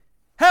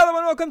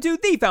welcome to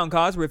The Found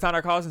Cause, where we found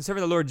our cause in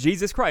serving the Lord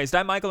Jesus Christ.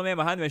 I'm Michael, the man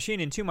behind the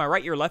machine, and to my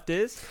right, your left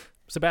is...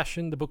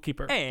 Sebastian, the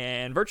bookkeeper.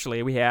 And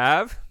virtually, we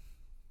have...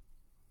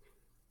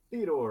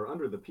 Theodore,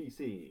 under the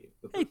PC.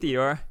 Hey,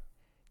 Theodore.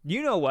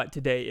 You know what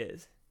today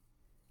is.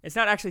 It's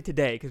not actually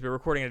today, because we're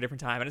recording at a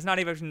different time, and it's not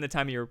even the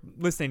time you're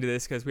listening to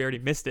this, because we already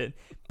missed it.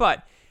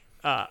 But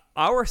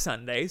our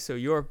Sunday, so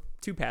your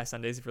two past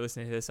Sundays, if you're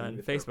listening to this on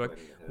Facebook,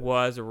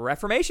 was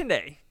Reformation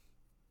Day,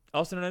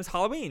 also known as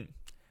Halloween.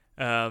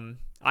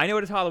 I know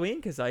it is Halloween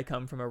because I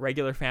come from a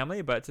regular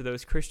family, but to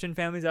those Christian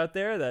families out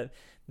there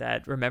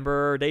that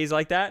remember days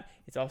like that,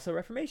 it's also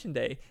Reformation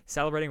Day,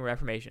 celebrating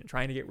Reformation,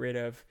 trying to get rid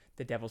of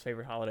the devil's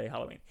favorite holiday,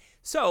 Halloween.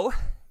 So,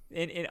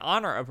 in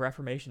honor of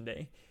Reformation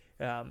Day,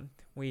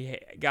 we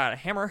got a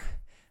hammer,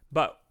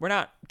 but we're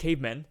not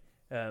cavemen.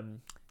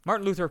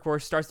 Martin Luther, of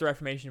course, starts the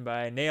Reformation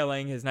by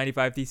nailing his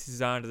 95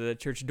 Theses onto the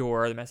church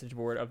door, the message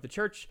board of the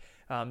church.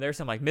 There's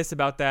some myths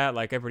about that,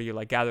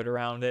 everybody gathered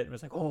around it and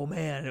was like, oh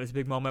man, it was a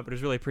big moment, but it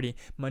was really a pretty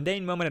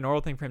mundane moment, a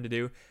normal thing for him to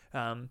do.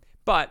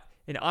 But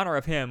in honor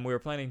of him, we were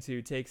planning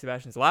to take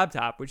Sebastian's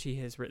laptop, which he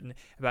has written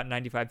about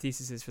 95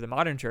 Theses for the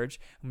modern church,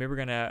 and we were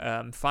going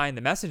to find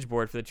the message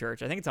board for the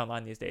church. I think it's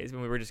online these days,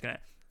 but we were just going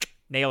to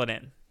nail it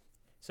in.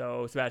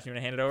 So, Sebastian,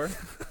 you want to hand it over?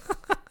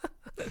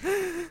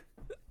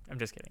 I'm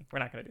just kidding. We're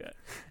not going to do that.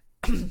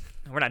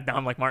 We're not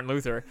dumb like Martin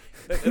Luther.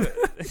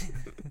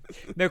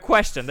 The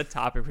question, the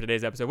topic for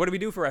today's episode, what do we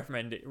do for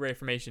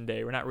Reformation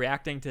Day? We're not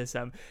reacting to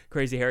some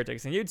crazy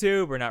heretics on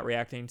YouTube. We're not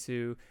reacting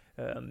to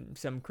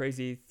some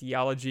crazy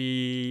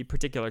theology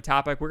particular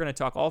topic. We're going to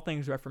talk all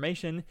things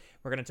Reformation.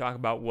 We're going to talk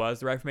about,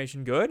 was the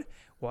Reformation good?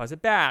 Was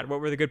it bad?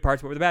 What were the good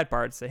parts? What were the bad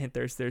parts? A hint,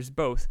 there's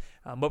both.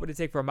 What would it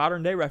take for a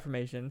modern day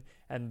Reformation?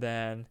 And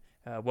then...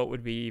 what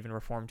would we even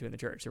reform to in the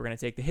church? So we're going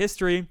to take the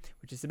history,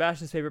 which is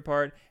Sebastian's favorite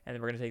part, and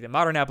then we're going to take the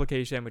modern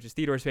application, which is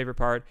Theodore's favorite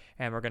part,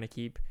 and we're going to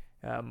keep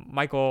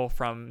Michael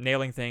from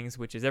nailing things,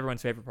 which is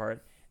everyone's favorite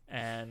part,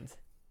 and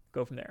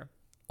go from there.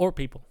 Or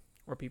people.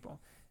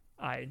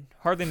 I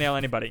hardly nail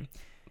anybody.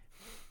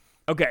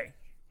 Okay,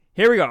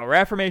 here we go.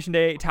 Reformation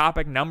Day,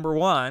 topic number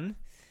 1.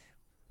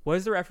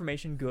 Was the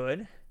Reformation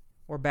good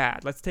or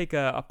bad? Let's take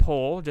a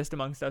poll just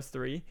amongst us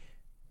three.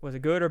 Was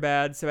it good or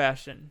bad,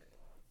 Sebastian?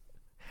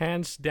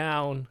 Hands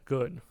down,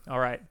 good. All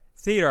right.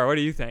 Theodore, what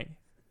do you think?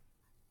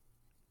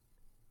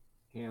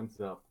 Hands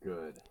up,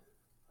 good.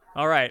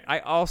 All right. I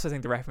also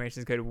think the Reformation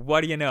is good.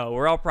 What do you know?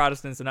 We're all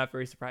Protestants, so not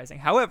very surprising.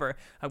 However,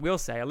 I will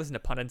say, I listen to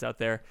pundits out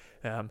there,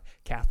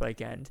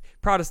 Catholic and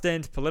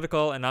Protestant,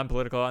 political and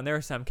non-political, and there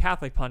are some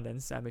Catholic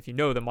pundits, if you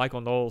know them,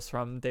 Michael Knowles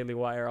from Daily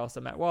Wire,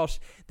 also Matt Walsh,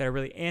 that are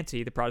really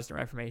anti the Protestant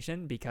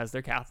Reformation because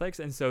they're Catholics,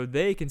 and so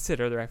they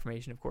consider the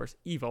Reformation, of course,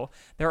 evil.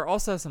 There are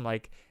also some,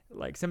 like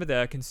some of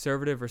the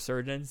conservative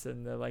resurgence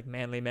and the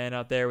manly men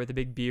out there with the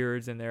big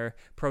beards, and they're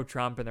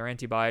pro-Trump and they're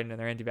anti-Biden and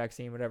they're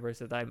anti-vaccine, whatever,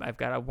 so I've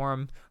got a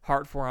warm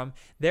heart for them.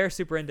 They're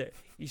super into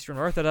Eastern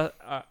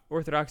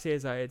Orthodoxy,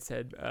 as I had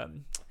said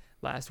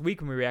last week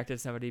when we reacted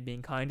to somebody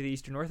being kind to the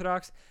Eastern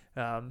Orthodox,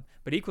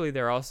 but equally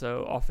they're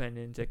also often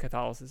into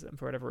Catholicism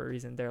for whatever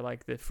reason. They're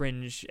like the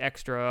fringe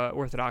extra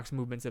Orthodox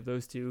movements of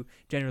those two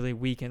generally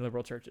weak and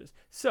liberal churches.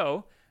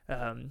 So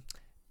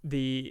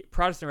the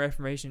Protestant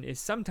Reformation is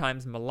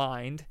sometimes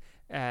maligned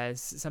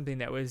as something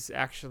that was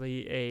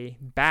actually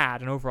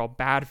an overall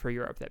bad for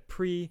Europe, that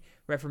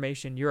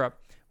pre-Reformation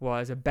Europe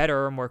was a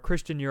better, more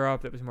Christian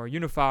Europe that was more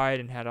unified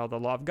and had all the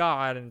law of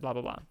God and blah,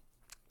 blah,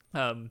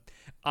 blah.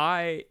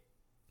 I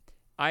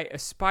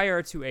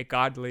aspire to a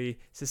godly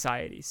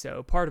society.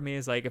 So part of me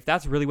is like, if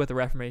that's really what the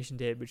Reformation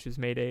did, which was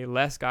made a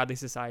less godly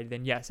society,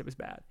 then yes, it was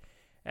bad.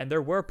 And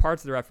there were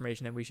parts of the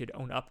Reformation that we should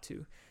own up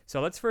to.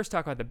 So let's first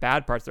talk about the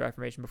bad parts of the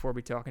Reformation before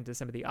we talk into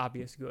some of the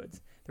obvious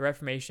goods. The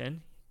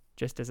Reformation,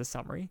 just as a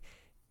summary,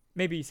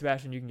 maybe,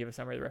 Sebastian, you can give a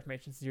summary of the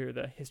Reformation since you're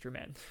the history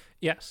man.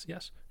 Yes.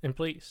 And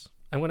please,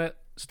 I'm going to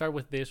start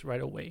with this right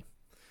away.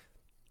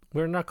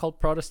 We're not called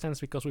Protestants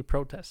because we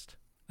protest.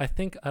 I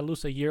think I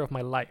lose a year of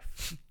my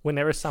life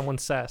whenever someone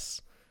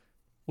says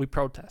we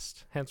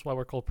protest, hence why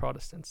we're called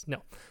Protestants.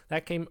 No,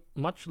 that came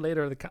much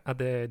later at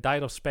the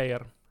Diet of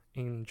Speyer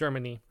in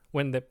Germany,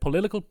 when the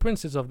political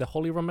princes of the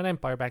Holy Roman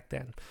Empire back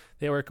then,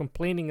 they were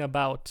complaining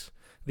about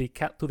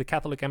to the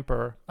Catholic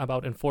Emperor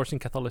about enforcing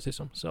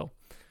Catholicism. So,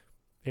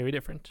 very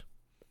different.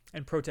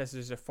 And protest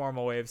is a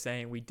formal way of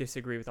saying we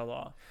disagree with the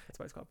law. That's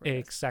why it's called protest.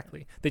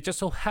 Exactly. They just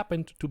so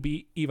happened to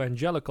be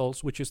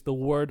evangelicals, which is the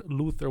word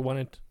Luther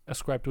wanted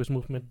ascribed to his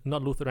movement.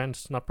 Not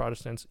Lutherans, not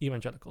Protestants,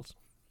 evangelicals.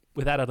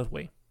 With that out of the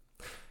way.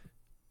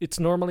 It's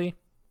normally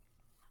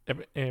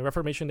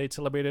Reformation Day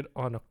celebrated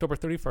on October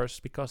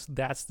 31st because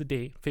that's the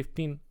day,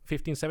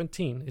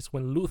 1517, is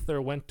when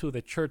Luther went to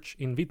the church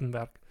in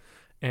Wittenberg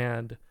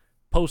and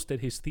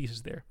posted his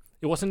thesis there.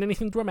 It wasn't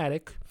anything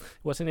dramatic.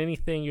 It wasn't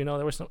anything,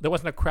 there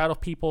wasn't a crowd of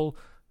people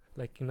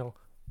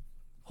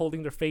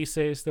holding their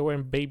faces. There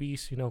weren't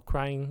babies,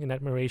 crying in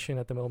admiration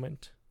at the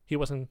moment. He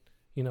wasn't,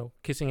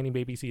 kissing any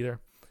babies either.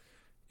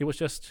 It was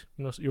just,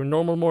 your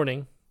normal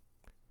morning.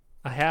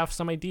 I have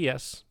some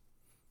ideas.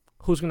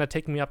 Who's going to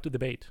take me up to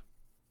debate?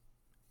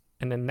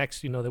 And then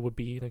next, there would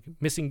be like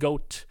missing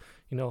goat,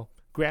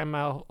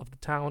 grandma of the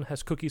town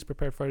has cookies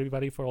prepared for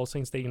everybody for All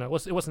Saints Day. It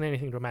wasn't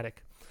anything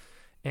dramatic.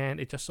 And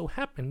it just so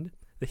happened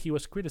that he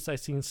was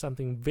criticizing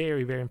something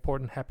very, very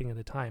important happening at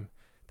the time.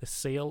 The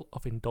sale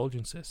of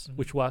indulgences,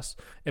 which was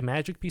a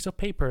magic piece of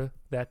paper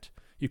that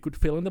you could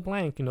fill in the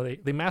blank.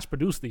 They mass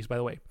produced these, by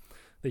the way,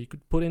 that you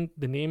could put in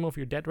the name of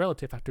your dead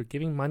relative after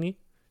giving money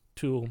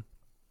to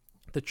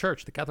the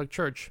church, the Catholic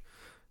Church.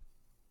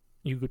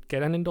 You could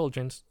get an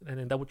indulgence, and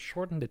then that would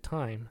shorten the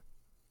time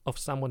of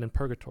someone in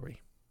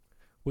purgatory.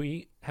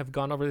 We have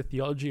gone over the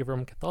theology of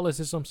Roman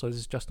Catholicism, so this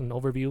is just an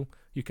overview.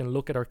 You can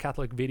look at our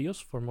Catholic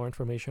videos for more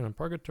information on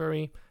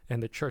purgatory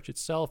and the church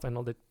itself and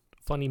all the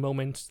funny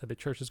moments that the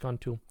church has gone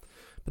to.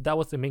 But that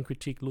was the main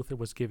critique Luther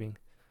was giving.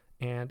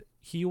 And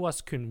he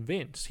was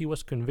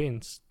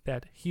convinced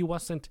that he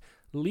wasn't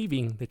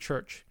leaving the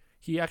church.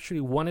 He actually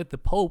wanted the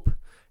Pope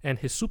and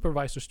his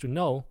supervisors to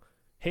know,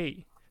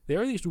 hey,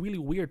 there are these really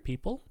weird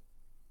people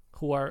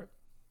who are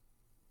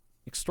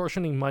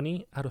extortioning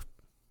money out of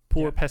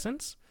poor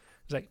peasants.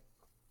 It's like,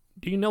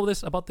 do you know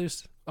this about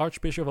this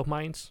Archbishop of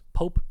Mainz,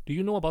 Pope? Do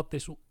you know about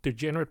this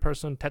degenerate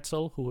person,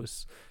 Tetzel, who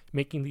is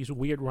making these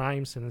weird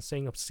rhymes and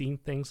saying obscene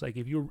things? Like,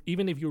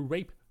 even if you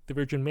rape the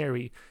Virgin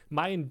Mary,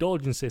 my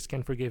indulgences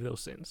can forgive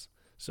those sins.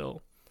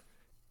 So,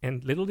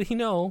 and little did he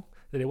know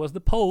that it was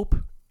the Pope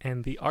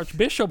and the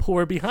Archbishop who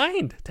were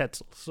behind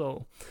Tetzel.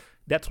 So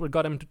that's what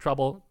got him into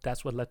trouble.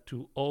 That's what led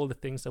to all the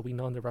things that we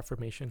know in the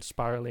Reformation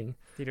spiraling.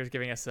 Theodore's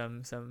giving us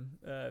some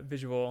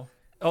visual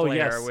Oh,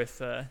 flair yes. with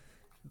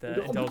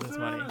the indulgence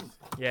money.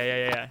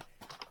 Yeah.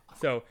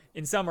 So,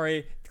 in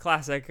summary,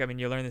 classic. I mean,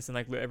 you learn this in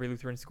like every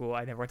Lutheran school.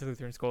 I never went to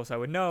Lutheran school, so I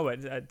would know.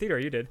 But Theodore,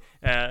 you did.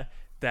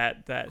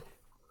 That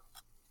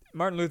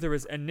Martin Luther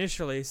was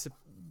initially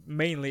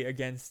mainly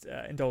against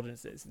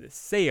indulgences,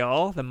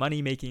 the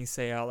money-making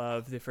sale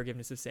of the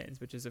forgiveness of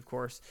sins, which is, of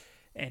course,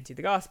 anti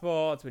the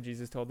gospel. It's what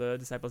Jesus told the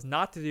disciples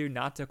not to do,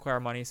 not to acquire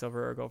money,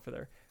 silver, or gold for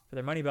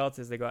their money belts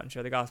as they go out and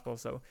share the gospel.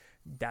 So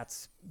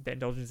that's the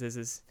indulgences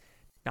is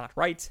not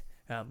right.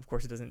 Of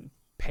course, it doesn't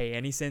pay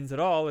any sins at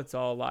all. It's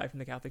all alive from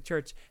the Catholic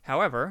Church.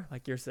 However,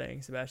 like you're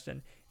saying,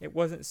 Sebastian, it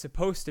wasn't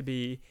supposed to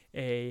be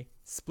a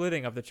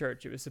splitting of the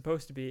church. It was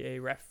supposed to be a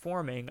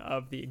reforming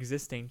of the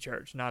existing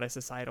church, not a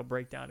societal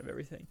breakdown of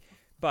everything.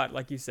 But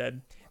like you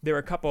said, there were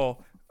a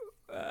couple.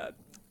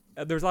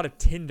 There's a lot of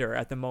tinder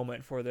at the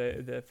moment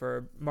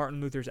for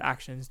Martin Luther's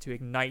actions to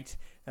ignite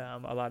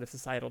a lot of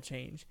societal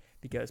change,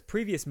 because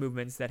previous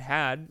movements that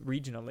had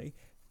regionally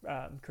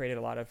created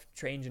a lot of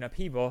change and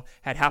upheaval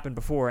had happened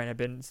before and had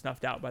been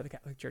snuffed out by the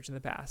Catholic Church in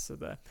the past. So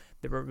the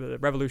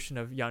revolution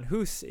of Jan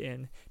Hus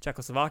in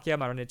Czechoslovakia,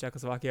 modern-day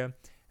Czechoslovakia,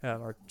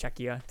 or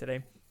Czechia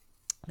today,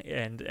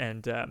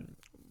 and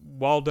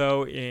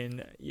Waldo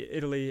in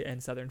Italy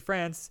and southern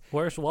France.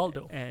 Where's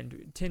Waldo?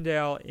 And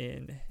Tyndale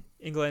in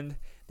England.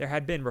 There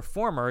had been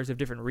reformers of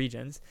different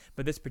regions,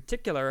 but this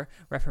particular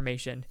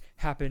Reformation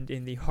happened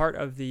in the heart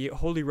of the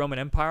Holy Roman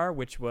Empire,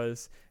 which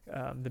was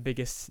the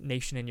biggest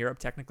nation in Europe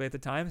technically at the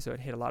time, so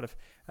it hit a lot of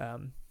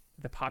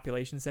the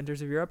population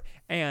centers of Europe,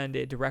 and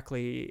it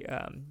directly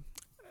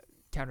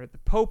countered the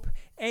Pope,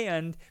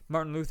 and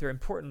Martin Luther,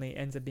 importantly,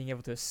 ends up being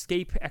able to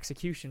escape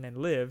execution and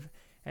live,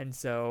 and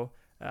so...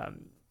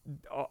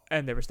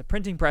 and there was the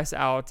printing press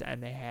out,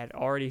 and they had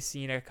already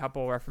seen a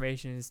couple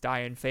Reformations die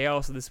and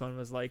fail, so this one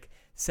was like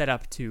set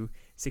up to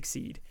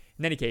succeed.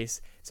 In any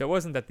case, so it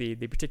wasn't that the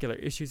particular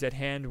issues at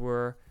hand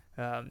were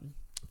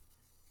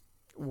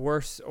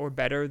worse or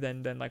better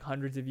than like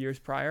hundreds of years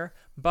prior,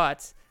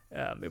 but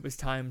it was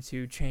time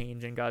to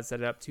change, and God set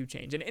it up to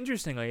change. And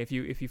interestingly, if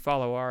you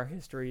follow our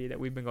history that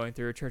we've been going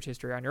through, church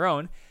history on your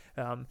own,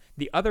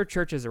 the other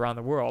churches around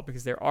the world,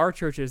 because there are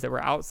churches that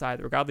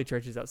were godly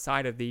churches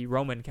outside of the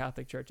Roman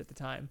Catholic Church at the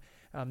time,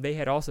 they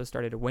had also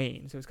started to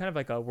wane. So it was kind of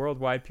like a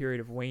worldwide period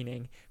of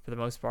waning, for the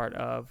most part,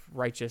 of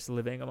righteous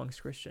living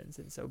amongst Christians.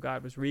 And so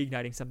God was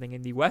reigniting something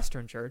in the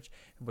Western Church,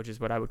 which is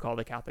what I would call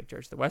the Catholic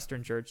Church, the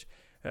Western Church,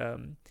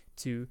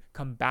 to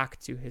come back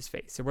to his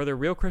faith. So were there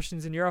real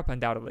Christians in Europe?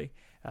 Undoubtedly.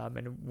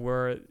 And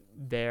were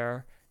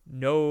there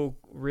no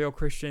real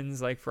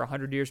Christians like for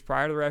 100 years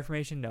prior to the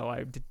Reformation? No,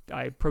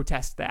 I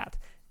protest that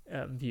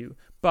view.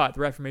 But the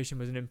Reformation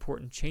was an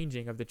important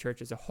changing of the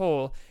church as a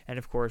whole, and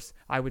of course,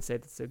 I would say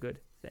that's a good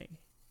thing.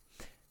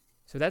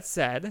 So that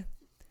said,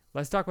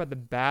 let's talk about the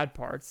bad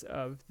parts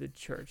of the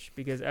church,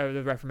 because of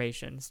the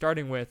Reformation,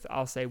 starting with,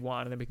 I'll say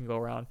one, and then we can go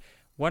around.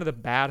 One of the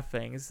bad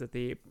things that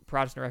the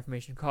Protestant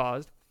Reformation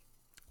caused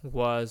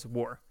was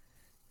war.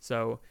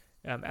 So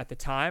at the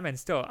time, and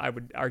still I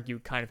would argue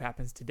kind of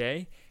happens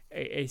today,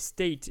 a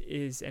state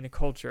and a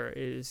culture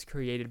is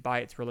created by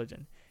its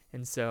religion.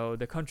 And so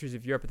the countries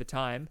of Europe at the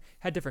time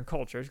had different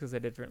cultures because they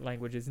had different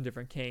languages and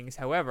different kings.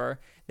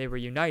 However, they were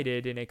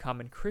united in a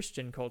common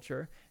Christian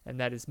culture, and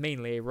that is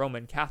mainly a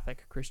Roman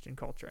Catholic Christian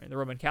culture. And the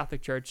Roman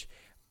Catholic Church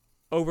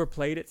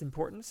overplayed its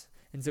importance.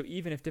 And so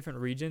even if different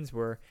regions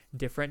were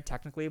different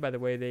technically by the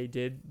way they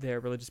did their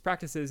religious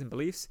practices and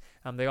beliefs,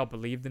 they all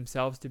believed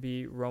themselves to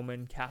be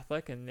Roman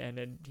Catholic and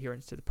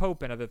adherence to the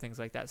Pope and other things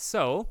like that.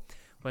 So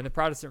when the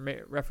Protestant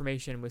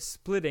Reformation was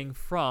splitting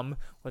from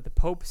what the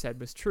Pope said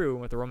was true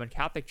and what the Roman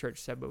Catholic Church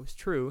said was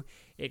true,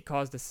 it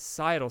caused a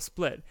societal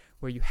split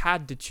where you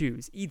had to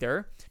choose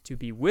either to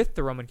be with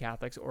the Roman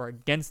Catholics or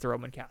against the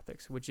Roman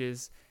Catholics, which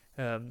was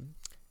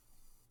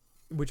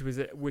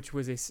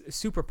a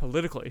super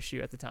political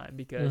issue at the time,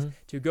 because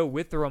to go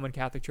with the Roman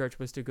Catholic Church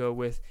was to go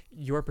with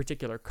your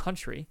particular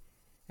country.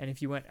 And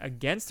if you went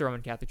against the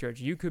Roman Catholic Church,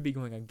 you could be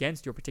going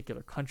against your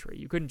particular country.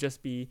 You couldn't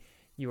just be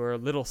your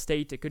little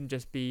state. It couldn't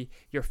just be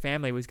your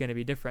family was going to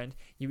be different.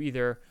 You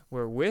either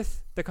were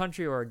with the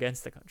country or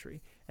against the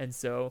country. And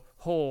so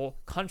whole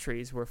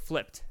countries were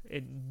flipped.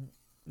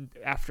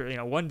 After,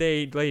 one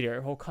day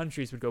later, whole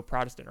countries would go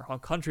Protestant or whole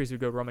countries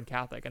would go Roman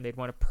Catholic, and they'd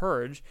want to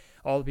purge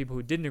all the people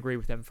who didn't agree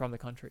with them from the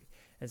country.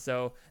 And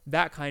so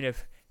that kind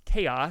of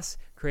chaos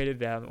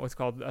created what's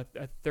called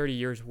a 30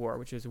 Years' War,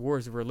 which is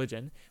wars of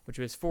religion, which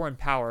was foreign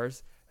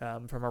powers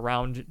from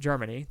around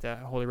Germany, the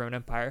Holy Roman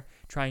Empire,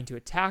 trying to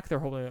attack their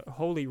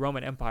Holy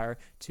Roman Empire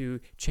to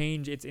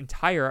change its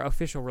entire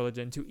official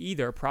religion to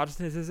either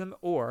Protestantism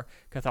or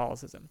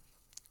Catholicism.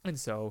 And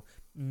so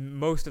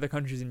most of the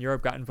countries in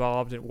Europe got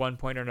involved at one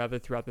point or another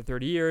throughout the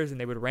 30 years, and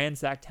they would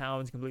ransack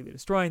towns, completely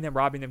destroying them,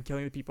 robbing them,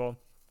 killing the people,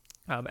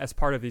 as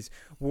part of these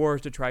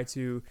wars to try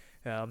to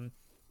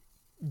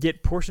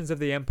get portions of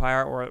the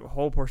empire or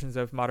whole portions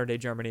of modern-day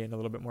Germany and a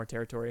little bit more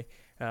territory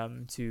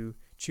to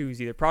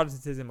choose either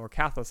Protestantism or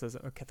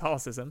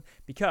Catholicism,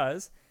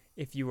 because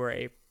if you were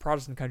a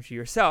Protestant country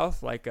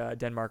yourself, like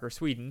Denmark or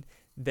Sweden,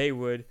 they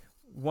would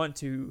want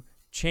to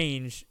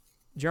change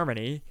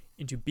Germany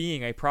into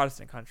being a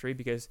Protestant country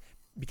because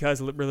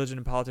religion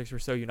and politics were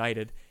so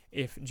united.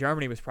 If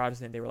Germany was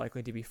Protestant, they were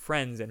likely to be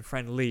friends and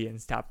friendly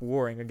and stop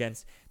warring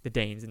against the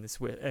Danes and the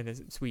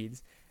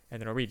Swedes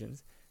and the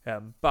Norwegians.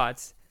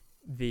 But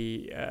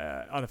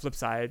on the flip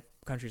side,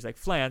 countries like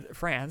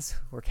France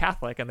were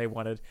Catholic, and they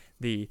wanted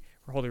the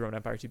Holy Roman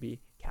Empire to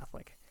be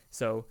Catholic.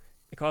 So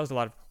it caused a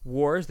lot of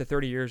wars. The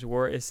 30 Years'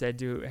 War is said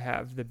to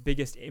have the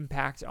biggest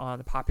impact on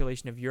the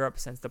population of Europe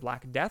since the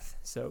Black Death.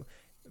 So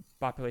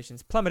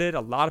populations plummeted, a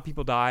lot of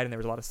people died, and there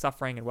was a lot of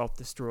suffering and wealth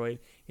destroyed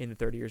in the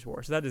 30 Years'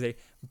 War. So that is a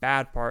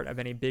bad part of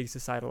any big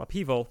societal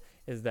upheaval,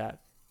 is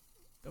that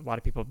a lot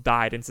of people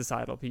died in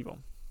societal upheaval.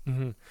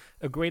 Mm-hmm.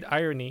 A great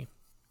irony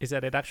is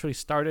that it actually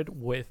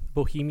started with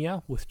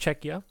Bohemia, with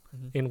Czechia,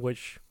 in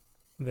which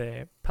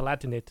the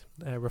Palatinate,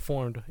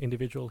 reformed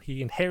individual,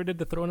 he inherited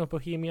the throne of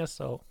Bohemia,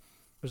 so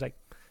it was like,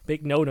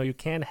 big no-no, you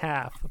can't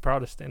have a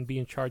Protestant be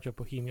in charge of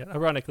Bohemia.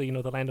 Ironically,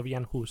 the land of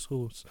Jan Hus,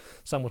 who's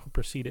someone who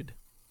preceded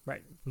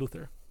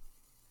Luther.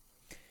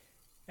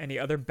 Any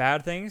other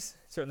bad things?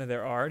 Certainly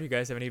there are. Do you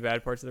guys have any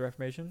bad parts of the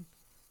Reformation?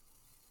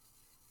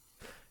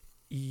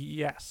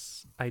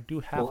 Yes, I do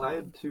have. Well, I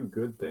had two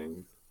good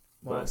things.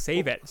 Well,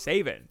 save it.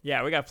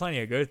 Yeah, we got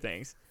plenty of good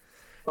things.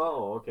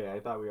 Oh, okay. I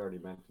thought we already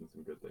mentioned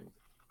some good things.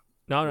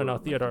 No,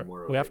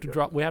 Theodore. We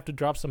have to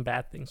drop some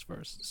bad things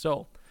first.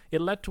 So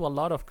it led to a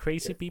lot of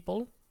crazy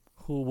people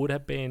who would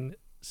have been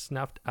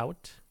snuffed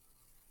out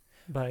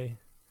by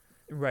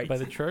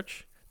the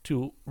church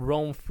to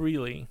roam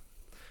freely.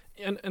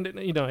 And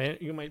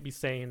you might be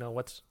saying,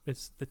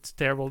 it's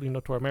terrible,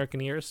 to our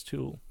American ears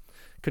to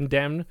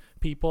condemn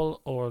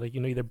people or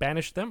either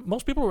banish them.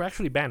 Most people were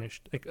actually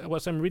banished.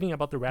 As I'm reading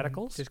about the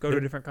radicals, just go to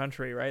a different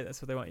country, right?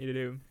 That's what they want you to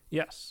do.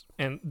 Yes,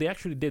 and they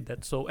actually did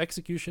that. So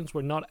executions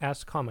were not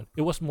as common.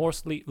 It was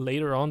mostly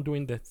later on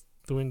during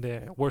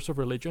the wars of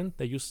religion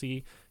that you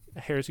see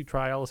heresy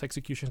trials,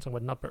 executions, and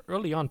whatnot. But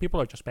early on, people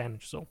are just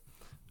banished. So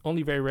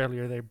only very rarely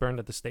are they burned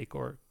at the stake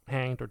or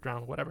hanged or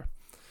drowned, whatever.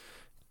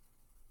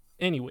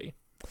 Anyway,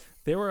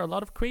 there were a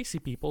lot of crazy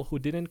people who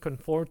didn't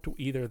conform to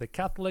either the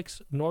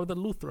Catholics nor the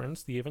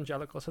Lutherans, the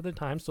evangelicals at the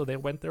time, so they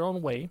went their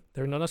own way.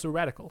 They're known as the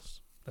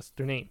radicals. That's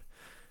their name.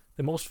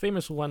 The most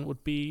famous one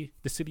would be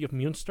the city of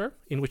Münster,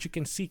 in which you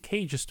can see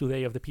cages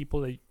today of the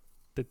people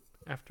that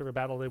after a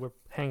battle they were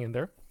hanging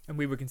there. And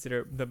we would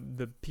consider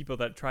the people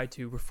that tried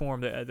to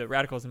reform the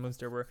radicals in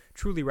Münster were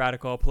truly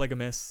radical,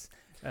 polygamists,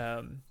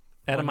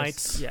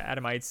 Adamites.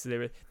 Adamites.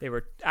 They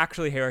were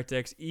actually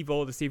heretics,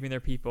 evil, deceiving their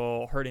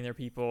people, hurting their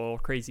people,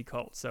 crazy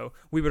cults. So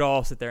we would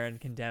all sit there and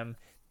condemn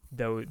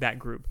that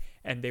group.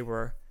 And they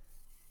were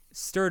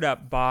stirred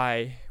up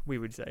by,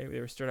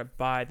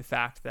 the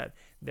fact that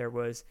there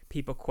was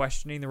people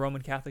questioning the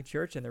Roman Catholic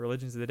Church and the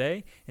religions of the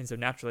day. And so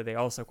naturally they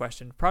also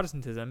questioned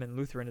Protestantism and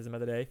Lutheranism of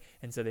the day.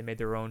 And so they made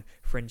their own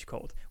fringe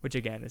cult, which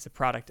again is a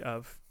product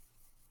of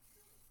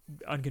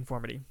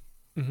unconformity.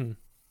 Mm-hmm.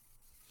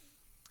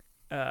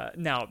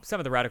 Now, some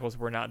of the radicals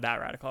were not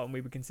that radical, and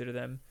we would consider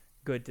them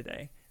good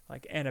today.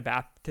 Like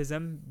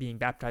Anabaptism, being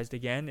baptized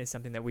again, is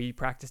something that we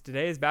practice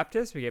today as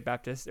Baptists. We get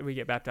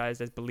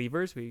baptized as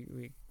believers.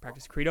 We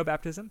practice credo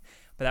baptism,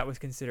 but that was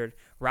considered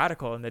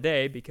radical in the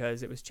day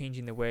because it was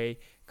changing the way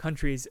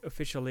countries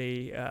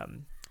officially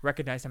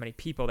recognized how many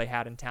people they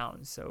had in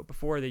towns. So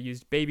before they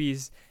used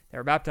babies that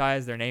were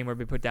baptized, their name would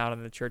be put down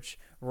on the church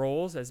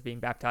rolls as being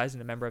baptized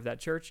and a member of that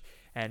church.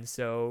 And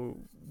so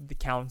the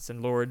counts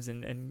and lords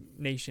and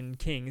nation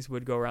kings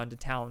would go around to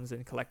towns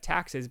and collect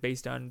taxes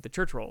based on the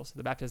church rolls,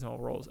 the baptismal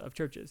rolls of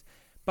churches.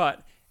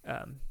 But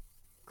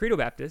Credo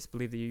Baptists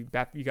believe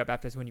that you got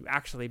baptized when you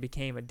actually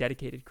became a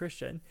dedicated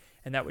Christian,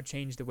 and that would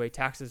change the way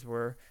taxes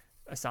were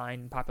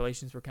assigned,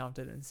 populations were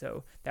counted, and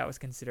so that was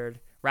considered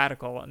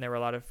radical. And there were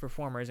a lot of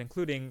reformers,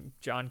 including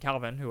John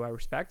Calvin, who I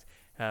respect,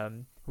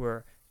 who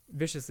were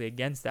viciously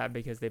against that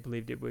because they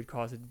believed it would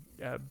cause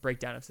a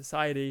breakdown of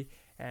society,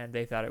 and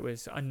they thought it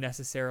was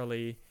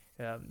unnecessarily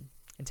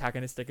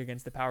antagonistic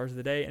against the powers of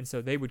the day. And so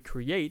they would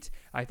create,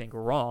 I think,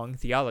 wrong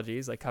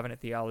theologies like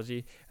covenant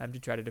theology to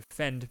try to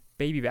defend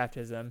baby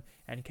baptism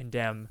and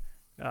condemn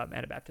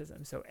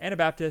Anabaptism. So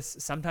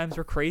Anabaptists sometimes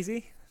were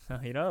crazy,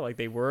 like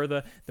they were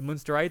the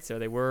Munsterites, or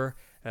they were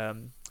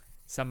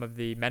some of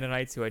the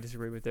Mennonites who I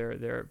disagree with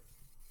their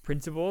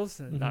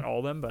principles, not all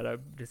of them, but I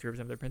disagree with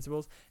some of their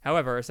principles.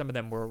 However, some of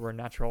them were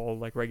natural,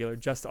 like regular,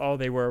 just all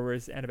they were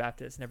was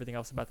Anabaptists, and everything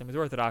else about them was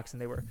Orthodox, and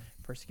they were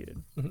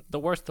persecuted. The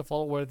worst of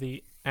all were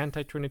the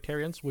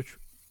anti-Trinitarians, which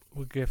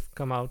would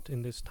come out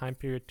in this time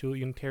period too.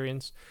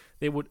 Unitarians,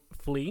 they would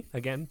flee.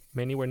 Again,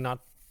 many were not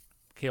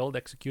killed,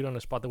 executed on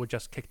the spot. They were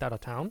just kicked out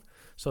of town.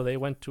 So they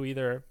went to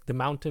either the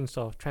mountains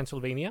of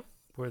Transylvania,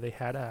 where they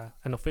had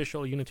an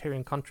official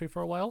Unitarian country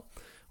for a while,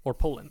 or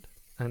Poland.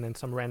 And then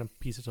some random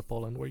pieces of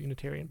Poland were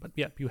Unitarian. But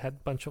yeah, you had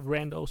a bunch of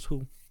randos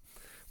who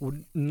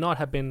would not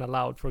have been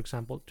allowed, for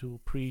example, to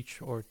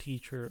preach or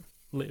teach or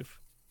live,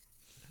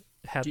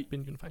 had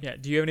been unified. Yeah.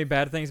 Do you have any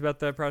bad things about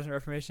the Protestant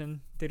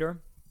Reformation, Theodore?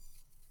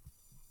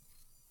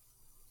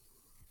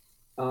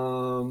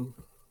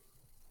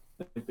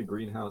 I think the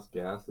greenhouse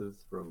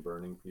gases from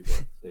burning people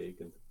at stake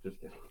and just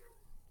kidding.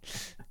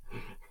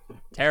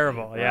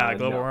 Terrible. Yeah,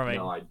 global warming.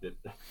 No, I did.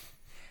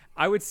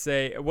 I would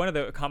say one of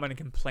the common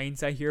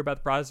complaints I hear about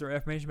the Protestant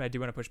Reformation, but I do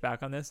want to push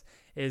back on this,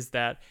 is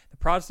that the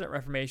Protestant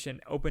Reformation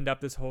opened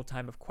up this whole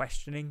time of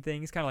questioning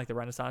things, kind of like the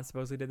Renaissance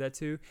supposedly did that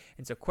too.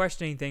 And so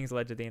questioning things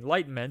led to the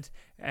Enlightenment,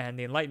 and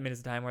the Enlightenment is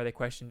a time where they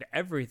questioned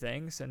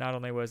everything. So not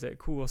only was it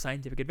cool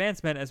scientific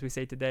advancement, as we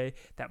say today,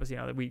 that was,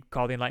 that we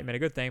call the Enlightenment a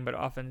good thing, but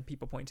often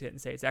people point to it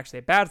and say it's actually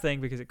a bad thing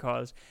because it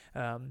caused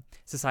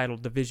societal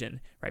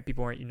division, right?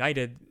 People weren't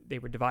united, they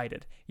were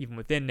divided, even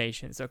within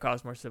nations. So it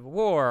caused more civil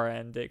war,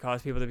 and it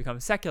caused people to become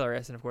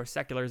secularists. And of course,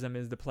 secularism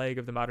is the plague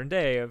of the modern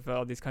day, of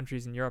all these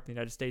countries in Europe, the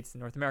United States,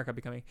 and North America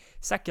becoming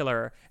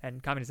secular,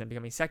 and communism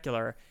becoming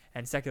secular,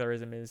 and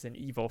secularism is an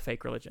evil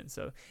fake religion.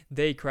 So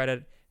they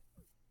credit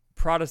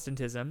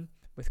Protestantism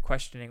with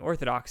questioning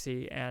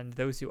orthodoxy, and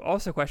those who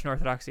also question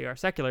orthodoxy are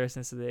secularists,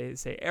 and so they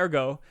say,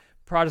 ergo,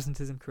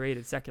 Protestantism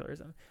created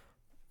secularism.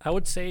 I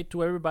would say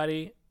to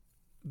everybody,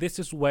 this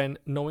is when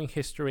knowing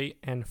history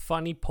and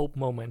funny Pope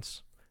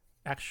moments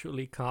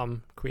actually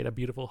create a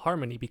beautiful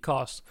harmony,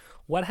 because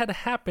what had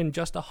happened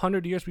just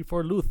 100 years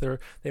before Luther,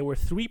 there were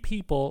three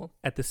people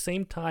at the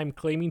same time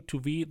claiming to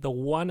be the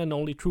one and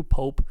only true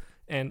Pope,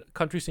 and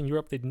countries in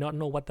Europe did not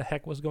know what the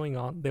heck was going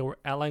on. They were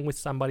allying with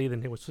somebody, then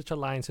there would switch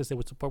alliances, they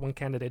would support one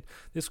candidate.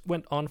 This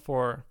went on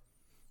for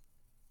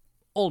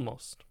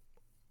almost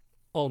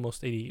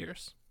 80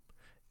 years.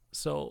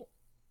 So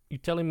you're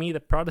telling me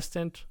that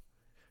Protestant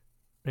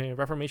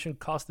Reformation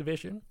caused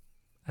division?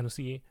 And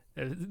see,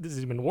 this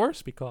is even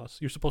worse, because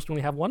you're supposed to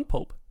only have one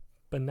pope,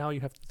 but now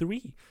you have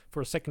three.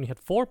 For a second, you had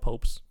four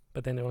popes,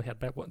 but then they only had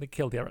one. They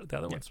killed the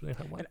other ones. So they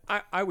had one.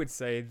 And I would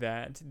say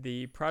that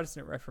the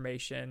Protestant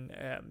Reformation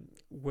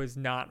was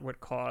not what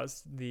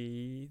caused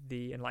the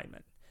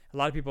Enlightenment. A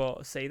lot of people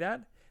say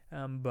that,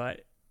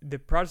 but the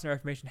Protestant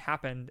Reformation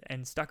happened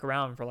and stuck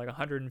around for like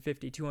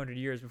 150, 200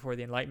 years before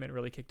the Enlightenment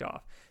really kicked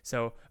off.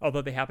 So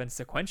although they happened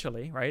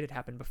sequentially, right, it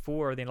happened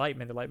before the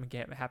Enlightenment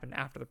happened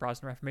after the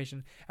Protestant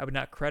Reformation, I would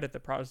not credit the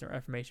Protestant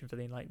Reformation for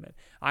the Enlightenment.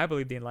 I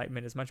believe the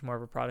Enlightenment is much more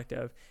of a product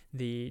of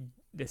the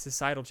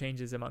societal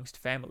changes amongst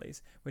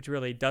families, which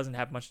really doesn't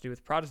have much to do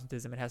with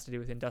Protestantism. It has to do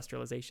with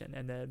industrialization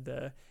and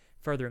the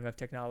furthering of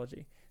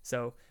technology.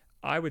 So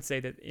I would say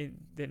that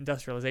the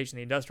industrialization,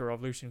 the Industrial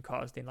Revolution,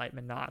 caused the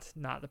Enlightenment,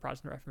 not the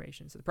Protestant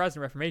Reformation. So the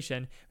Protestant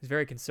Reformation was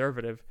very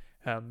conservative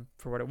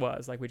for what it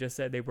was. Like we just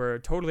said, they were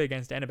totally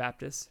against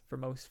Anabaptists for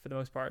the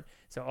most part.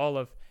 So all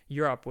of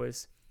Europe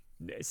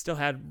still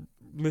had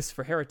lists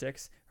for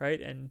heretics, right?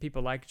 And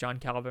people like John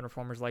Calvin,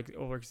 reformers like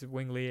Ulrich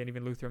Zwingli, and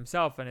even Luther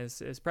himself and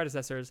his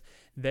predecessors,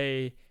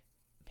 they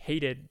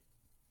hated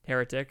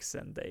heretics,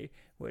 and they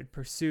would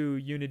pursue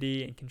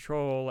unity and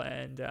control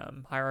and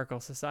hierarchical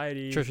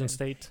society, church and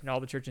state, and all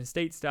the church and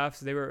state stuff.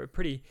 So they were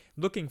pretty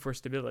looking for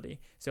stability.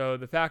 So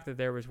the fact that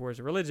there was wars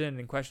of religion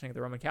and questioning of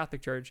the Roman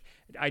Catholic Church,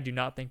 I do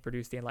not think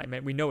produced the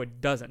Enlightenment. We know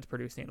it doesn't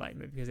produce the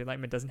Enlightenment, because the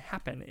Enlightenment doesn't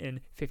happen in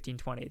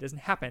 1520. It doesn't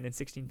happen in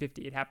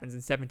 1650. It happens in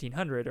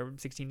 1700 or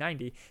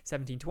 1690,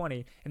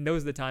 1720. And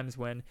those are the times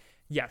when,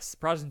 yes,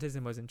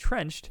 Protestantism was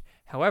entrenched.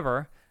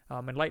 However,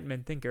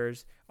 Enlightenment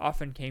thinkers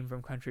often came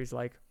from countries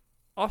like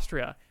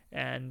Austria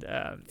and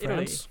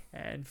Italy France.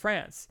 and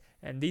France.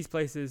 And these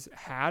places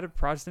had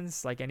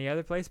Protestants like any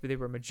other place, but they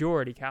were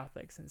majority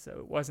Catholics. And so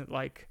it wasn't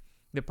like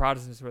the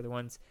Protestants were the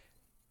ones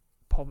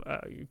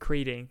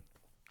creating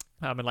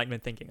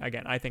Enlightenment thinking.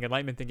 Again, I think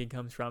Enlightenment thinking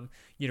comes from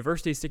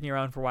universities sticking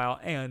around for a while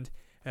and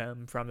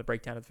from the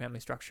breakdown of the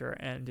family structure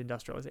and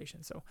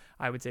industrialization. So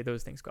I would say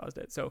those things caused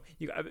it. So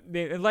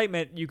the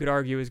Enlightenment, you could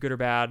argue, is good or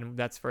bad, and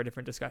that's for a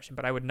different discussion.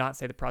 But I would not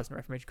say the Protestant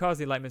Reformation caused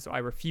the Enlightenment, so I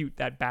refute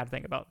that bad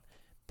thing about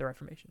the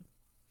Reformation.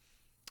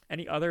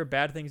 Any other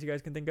bad things you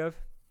guys can think of?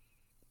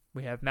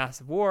 We have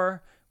massive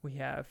war, we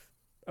have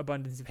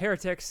abundance of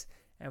heretics,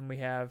 and we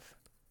have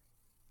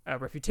a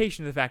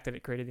refutation of the fact that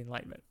it created the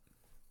Enlightenment.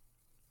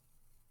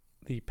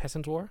 The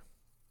Peasants' War?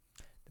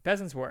 The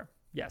Peasants' War,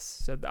 yes.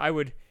 So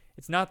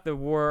it's not the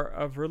war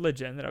of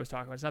religion that I was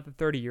talking about. It's not the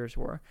 30 Years'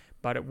 War,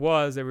 but it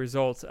was a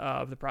result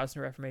of the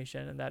Protestant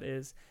Reformation, and that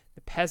is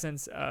the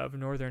peasants of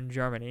northern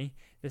Germany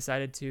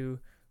decided to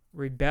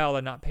rebel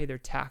and not pay their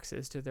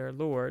taxes to their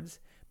lords,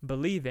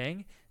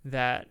 believing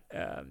that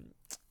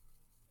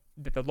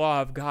that the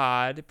law of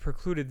God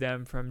precluded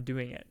them from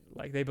doing it.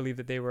 Like, they believed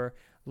that they were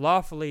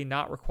lawfully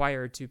not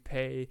required to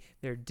pay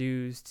their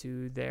dues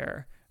to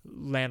their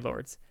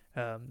landlords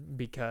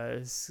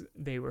because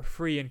they were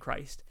free in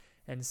Christ.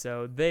 And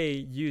so they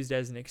used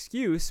as an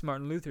excuse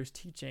Martin Luther's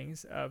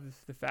teachings of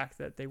the fact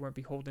that they weren't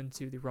beholden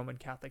to the Roman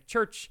Catholic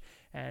Church,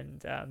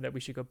 and that we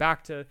should go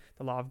back to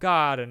the law of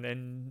God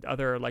and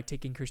other, like,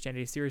 taking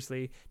Christianity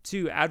seriously,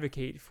 to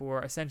advocate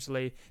for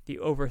essentially the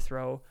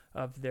overthrow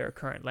of their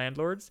current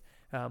landlords,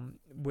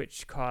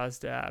 which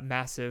caused a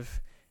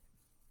massive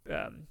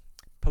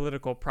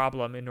political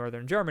problem in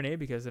northern Germany,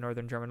 because the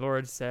northern German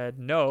lords said,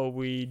 no,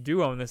 we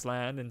do own this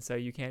land, and so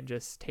you can't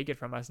just take it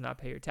from us and not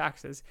pay your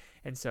taxes.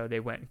 And so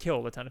they went and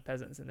killed a ton of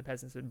peasants, and the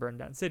peasants would burn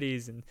down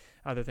cities and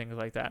other things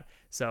like that.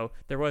 So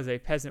there was a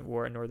peasant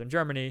war in northern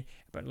Germany,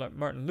 but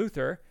Martin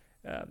Luther,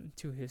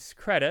 to his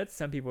credit,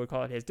 some people would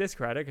call it his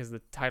discredit because the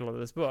title of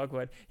this book,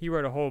 but he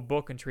wrote a whole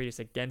book and treatise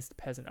against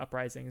peasant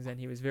uprisings, and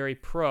he was very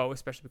pro,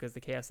 especially because of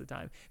the chaos at the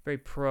time, very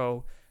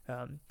pro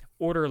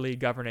orderly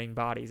governing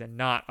bodies and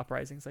not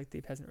uprisings like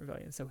the peasant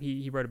rebellion. So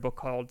he wrote a book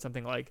called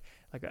something like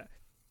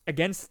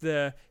against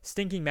the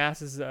stinking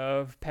masses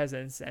of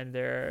peasants and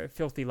their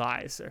filthy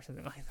lies, or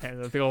something like that.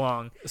 It'll go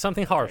along.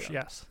 Something harsh,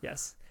 yes.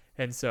 Yes.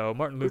 And so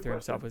Martin Luther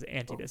himself was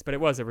anti this, but it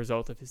was a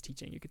result of his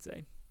teaching, you could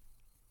say.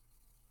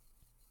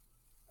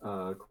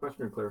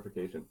 Question or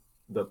clarification.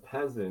 The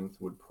peasants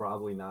would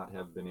probably not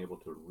have been able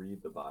to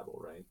read the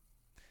Bible, right?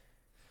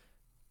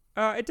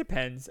 It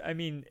depends. I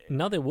mean,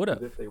 No, they would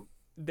have. If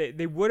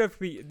they would have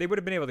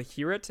been able to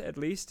hear it, at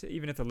least,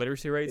 even if the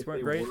literacy rates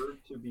weren't great. If they were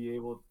to be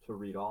able to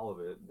read all of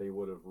it, they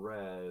would have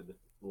read,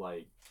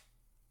 like,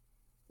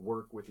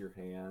 work with your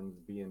hands,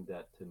 be in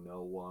debt to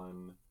no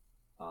one,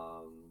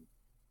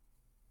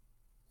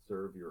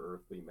 serve your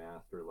earthly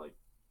master, like,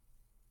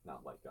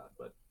 not like God,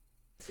 but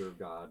serve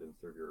God and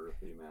serve your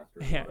earthly master.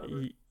 Yeah,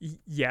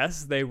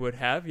 yes, they would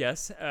have.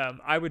 Yes,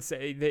 I would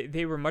say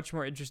they were much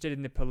more interested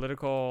in the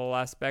political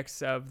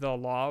aspects of the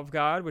law of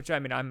God, which, I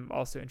mean, I'm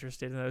also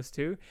interested in those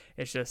too.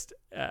 It's just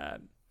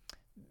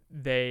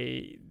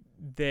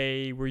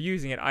they were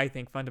using it, I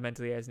think,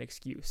 fundamentally as an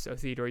excuse. So,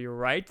 Theodore, you're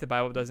right. The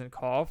Bible doesn't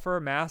call for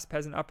mass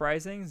peasant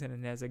uprisings, and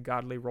it has a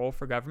godly role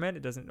for government.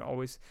 It doesn't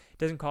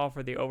call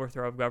for the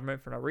overthrow of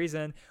government for no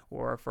reason,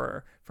 or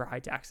for high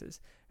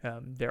taxes.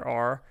 There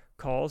are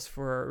calls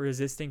for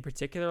resisting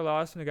particular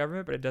laws from the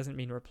government, but it doesn't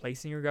mean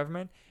replacing your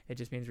government. It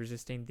just means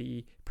resisting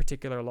the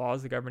particular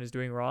laws the government is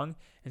doing wrong.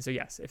 And so,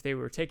 yes, if they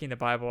were taking the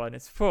Bible and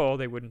it's full,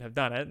 they wouldn't have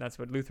done it, and that's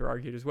what Luther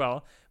argued as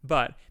well.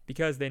 But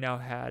because they now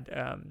had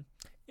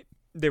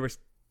there was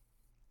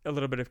a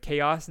little bit of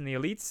chaos in the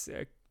elites,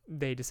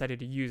 they decided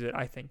to use it,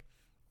 I think,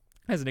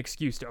 as an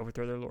excuse to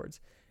overthrow their lords.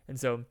 And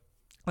so,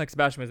 like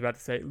Sebastian was about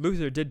to say,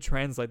 Luther did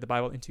translate the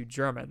Bible into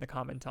German, the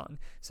common tongue.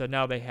 So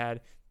now they had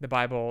the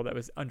Bible that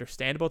was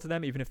understandable to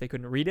them. Even if they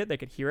couldn't read it, they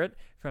could hear it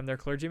from their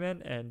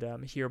clergymen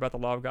and hear about the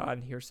law of God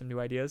and hear some new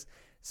ideas.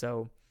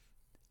 So,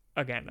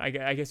 again, I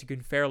guess you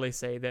can fairly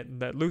say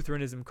that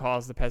Lutheranism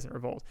caused the peasant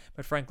revolt.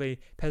 But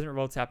frankly, peasant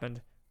revolts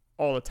happened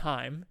all the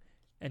time.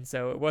 And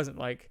so it wasn't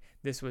like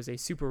this was a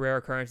super rare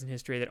occurrence in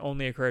history that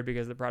only occurred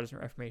because of the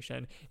Protestant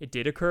Reformation. It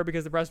did occur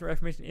because of the Protestant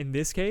Reformation in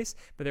this case,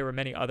 but there were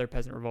many other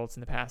peasant revolts in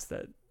the past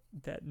that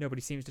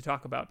nobody seems to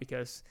talk about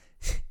because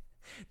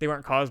they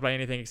weren't caused by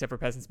anything except for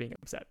peasants being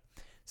upset.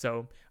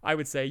 So I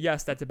would say,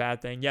 yes, that's a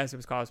bad thing. Yes, it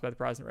was caused by the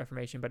Protestant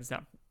Reformation, but it's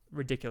not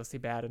ridiculously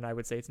bad, and I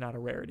would say it's not a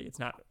rarity. It's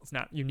not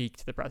unique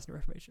to the Protestant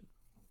Reformation.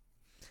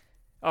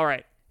 All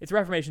right. It's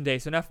Reformation Day,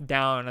 so enough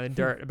down on the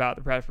dirt about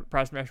the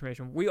Protestant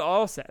Reformation. We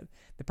all said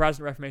the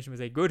Protestant Reformation was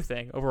a good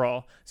thing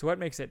overall. So what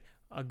makes it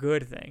a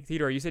good thing?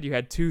 Theodore, you said you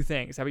had two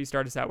things. How about you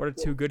start us out? What are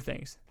two good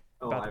things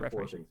about the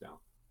Reformation? I have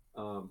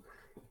 4 things now.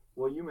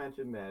 Well, you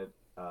mentioned that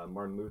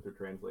Martin Luther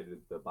translated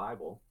the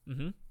Bible,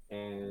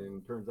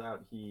 and turns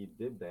out he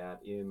did that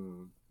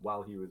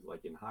while he was,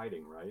 like, in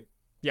hiding, right?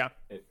 Yeah.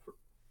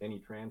 And he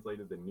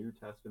translated the New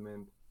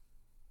Testament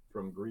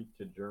from Greek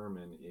to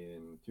German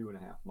in 2.5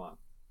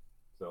 months.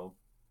 So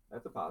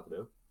that's a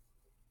positive.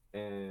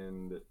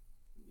 And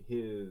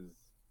his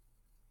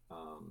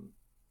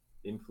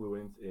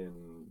influence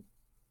in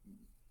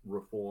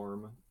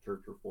reform,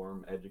 church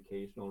reform,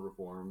 educational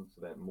reform,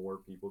 so that more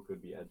people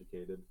could be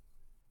educated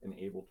and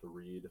able to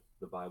read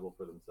the Bible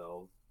for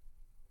themselves.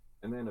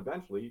 And then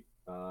eventually,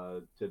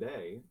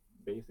 today,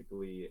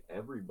 basically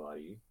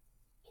everybody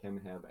can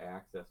have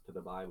access to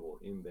the Bible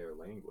in their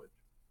language.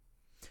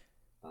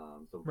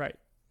 Right.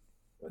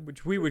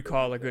 Which we would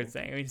call a good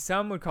thing. I mean,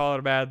 some would call it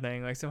a bad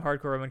thing. Like some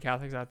hardcore Roman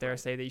Catholics out there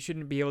say that you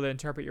shouldn't be able to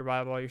interpret your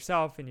Bible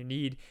yourself and you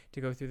need to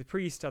go through the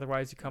priest.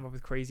 Otherwise, you come up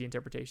with crazy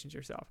interpretations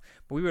yourself.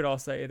 But we would all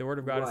say the Word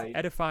of God is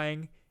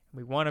edifying.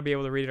 We want to be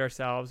able to read it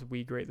ourselves.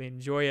 We greatly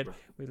enjoy it.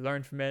 We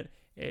learn from it.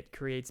 It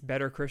creates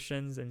better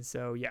Christians. And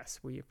so, yes,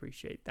 we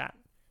appreciate that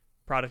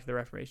product of the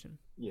Reformation.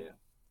 Yeah.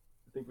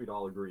 I think we'd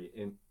all agree.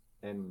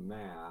 En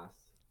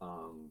masse,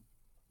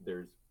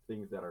 there's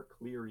things that are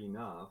clear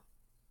enough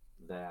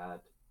that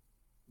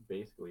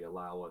basically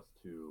allow us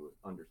to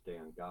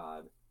understand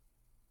God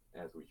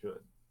as we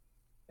should,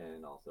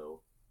 and also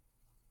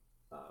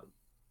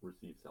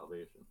receive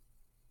salvation.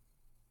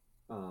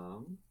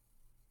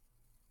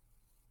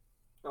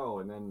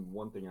 And then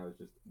one thing I was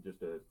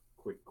just a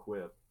quick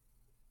quip.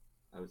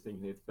 I was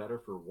thinking it's better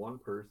for one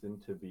person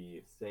to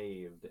be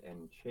saved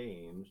and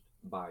changed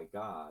by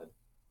God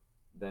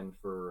than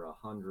for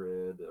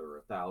 100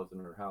 or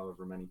 1,000 or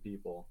however many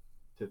people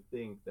to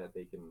think that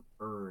they can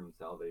earn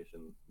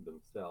salvation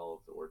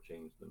themselves or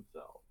change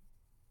themselves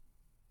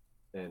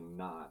and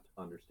not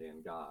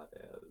understand God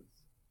as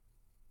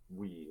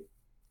we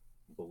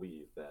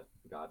believe that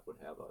God would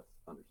have us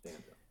understand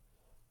him.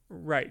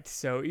 Right.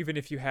 So even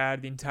if you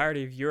had the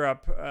entirety of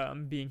Europe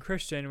being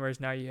Christian, whereas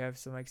now you have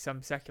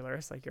some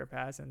secularists like Europe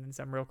has, and then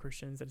some real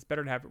Christians, that it's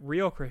better to have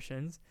real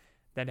Christians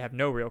than to have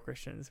no real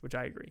Christians, which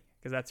I agree,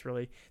 because that's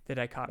really the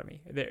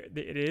dichotomy.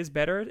 It is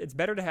better. It's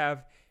better to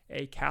have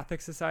a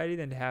Catholic society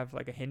than to have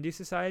like a Hindu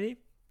society,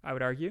 I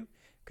would argue,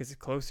 because it's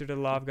closer to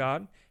the law of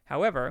God.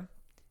 However,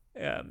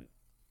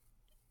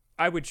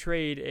 I would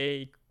trade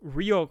a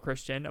real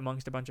Christian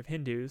amongst a bunch of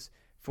Hindus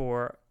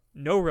for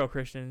no real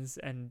Christians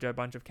and a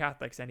bunch of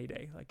Catholics any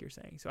day, like you're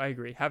saying. So I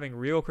agree. Having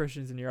real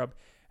Christians in Europe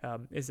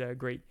is a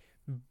great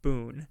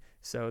boon.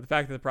 So the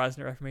fact that the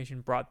Protestant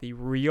Reformation brought the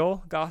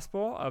real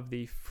gospel of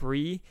the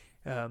free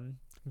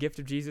gift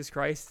of Jesus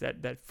Christ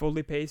that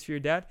fully pays for your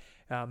debt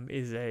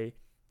is a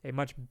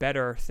much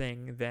better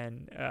thing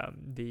than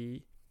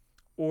the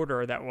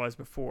order that was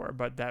before,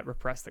 but that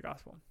repressed the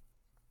gospel.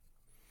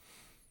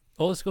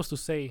 All this goes to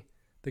say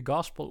the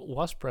gospel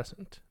was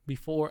present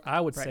before,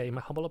 I would say, in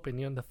my humble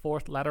opinion, the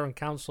Fourth Lateran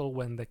Council,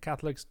 when the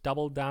Catholics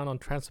doubled down on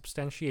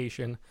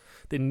transubstantiation,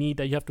 the need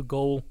that you have to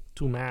go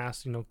to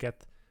Mass,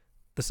 get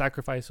the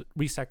sacrifice,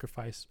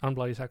 re-sacrifice,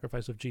 unbloody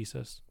sacrifice of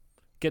Jesus,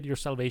 get your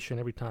salvation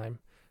every time,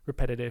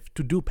 repetitive,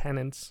 to do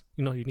penance,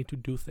 you need to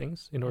do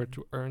things in order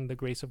to earn the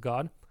grace of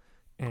God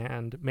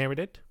and merit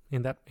it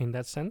in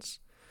that sense.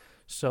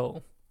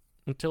 So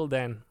until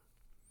then,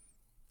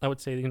 I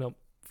would say,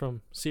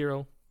 from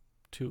 0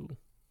 to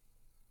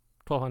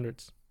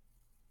 1200s,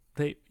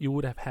 you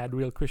would have had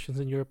real Christians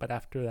in Europe, but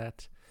after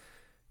that,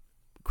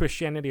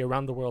 Christianity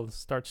around the world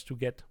starts to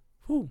get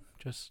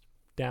just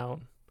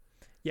down.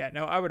 Yeah,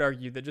 no, I would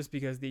argue that just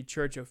because the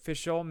church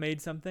official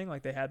made something,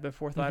 like they had the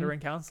Fourth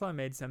Lateran Council and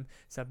made some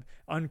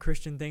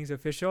unchristian things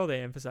official, they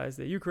emphasized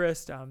the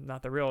Eucharist,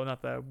 not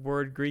the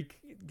word Greek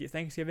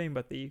Thanksgiving,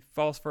 but the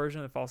false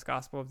version, the false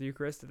gospel of the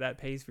Eucharist, that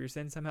pays for your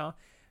sin somehow,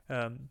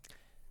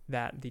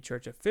 that the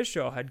church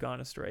official had gone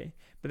astray.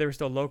 But there were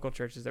still local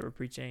churches that were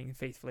preaching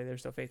faithfully. There were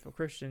still faithful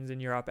Christians in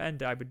Europe,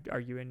 and I would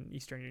argue in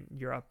Eastern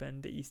Europe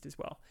and the East as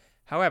well.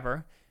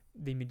 However,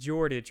 the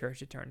majority of the church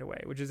had turned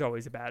away, which is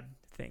always a bad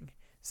thing.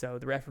 So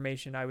the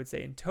Reformation, I would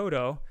say, in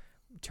toto,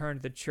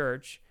 turned the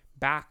church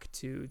back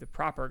to the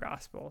proper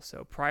gospel.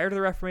 So prior to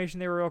the Reformation,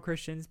 they were real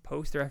Christians.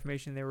 Post the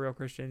Reformation, they were real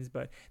Christians.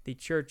 But the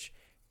church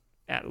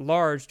at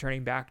large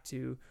turning back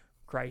to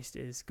Christ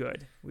is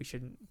good. We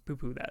shouldn't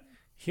poo-poo that.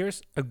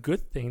 Here's a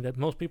good thing that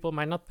most people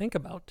might not think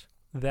about,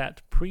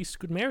 that priests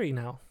could marry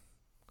now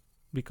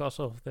because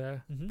of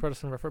the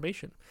Protestant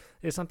Reformation.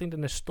 It's something that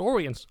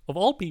historians of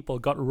all people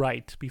got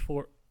right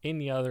before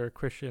any other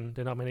Christian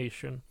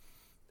denomination.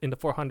 In the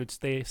 400s,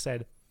 they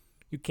said,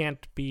 you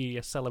can't be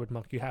a celibate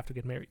monk. You have to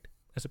get married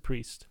as a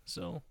priest.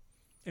 So,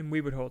 and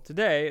we would hold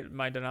today,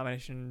 my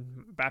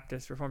denomination,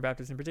 Baptist, Reformed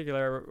Baptists in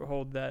particular,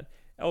 hold that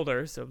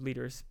elders, so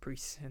leaders,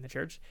 priests in the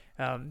church,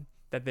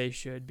 that they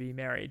should be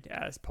married,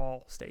 as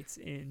Paul states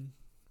in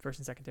 1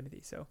 and 2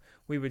 Timothy. So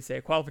we would say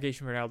a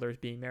qualification for an elder is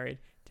being married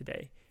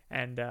today.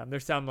 And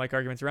there's some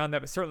arguments around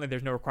that, but certainly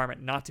there's no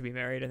requirement not to be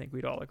married. I think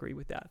we'd all agree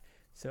with that.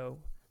 So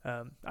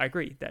I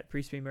agree that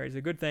priests being married is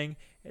a good thing.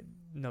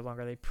 No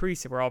longer are they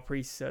priests. We're all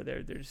priests. So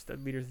they're just the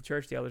leaders of the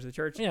church, the elders of the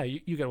church. Yeah,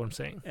 you get what I'm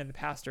saying. And the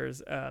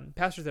pastors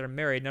that are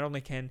married not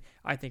only can,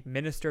 I think,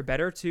 minister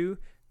better to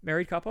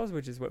married couples,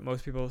 which is what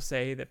most people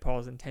say that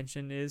Paul's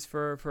intention is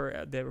for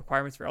the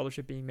requirements for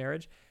eldership being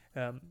marriage,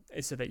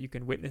 is so that you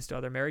can witness to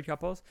other married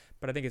couples.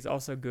 But I think it's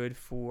also good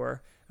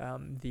for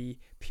the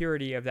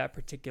purity of that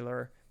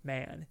particular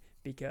man,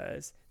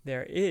 because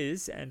there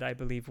is, and I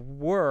believe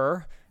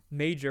were,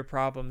 major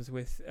problems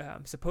with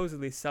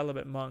supposedly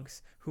celibate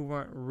monks who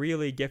weren't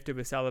really gifted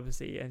with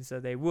celibacy, and so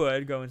they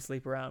would go and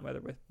sleep around,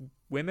 whether with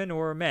women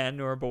or men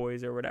or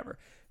boys or whatever.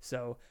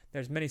 So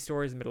there's many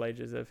stories in the Middle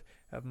Ages of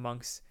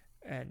monks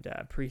and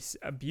priests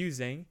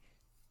abusing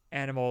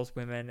animals,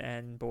 women,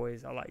 and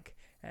boys alike.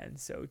 And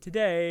so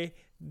today,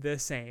 the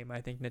same, I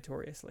think,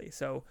 notoriously.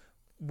 So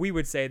we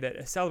would say that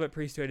a celibate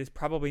priesthood is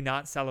probably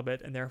not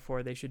celibate, and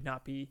therefore they should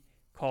not be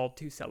called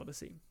to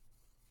celibacy.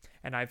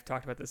 And I've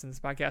talked about this in this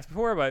podcast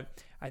before,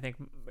 but I think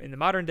in the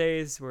modern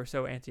days, we're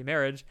so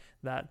anti-marriage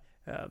that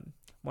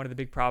one of the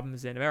big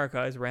problems in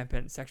America is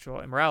rampant sexual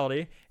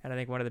immorality. And I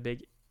think one of the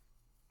big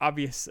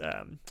obvious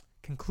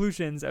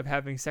conclusions of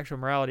having sexual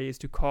morality is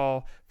to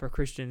call for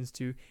Christians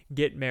to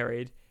get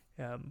married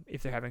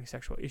if they're having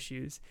sexual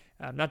issues.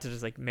 Not to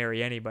just like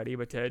marry anybody,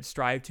 but to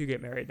strive to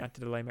get married, not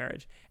to delay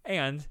marriage.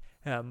 And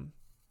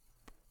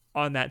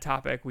on that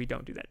topic, we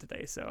don't do that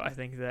today. So I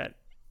think that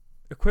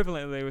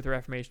equivalently with the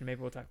Reformation,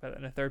 maybe we'll talk about that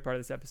in a third part of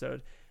this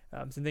episode,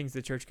 some things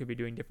the church could be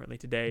doing differently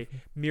today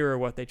mirror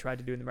what they tried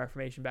to do in the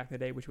Reformation back in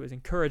the day, which was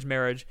encourage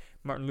marriage.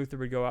 Martin Luther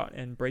would go out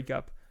and break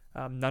up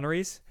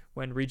nunneries.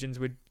 When regions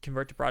would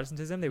convert to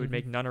Protestantism, they would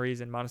make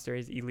nunneries and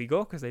monasteries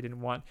illegal because they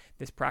didn't want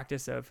this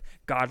practice of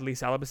godly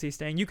celibacy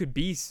staying. You could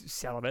be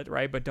celibate,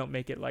 right? But don't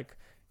make it like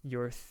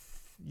your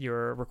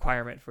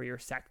requirement for your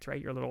sect,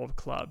 right? Your little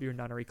club, your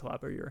nunnery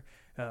club, or your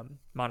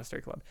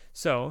monastery club.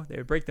 So they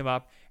would break them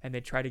up, and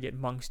they'd try to get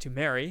monks to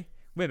marry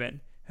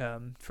women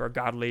for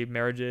godly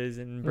marriages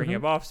and bringing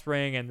up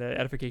offspring and the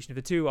edification of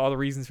the two, all the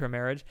reasons for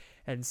marriage.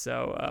 And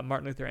so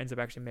Martin Luther ends up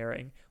actually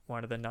marrying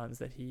one of the nuns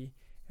that he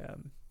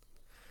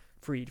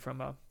freed from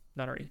a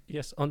nunnery.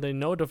 Yes, on the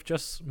note of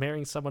just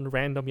marrying someone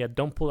random,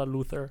 don't pull a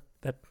Luther,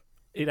 that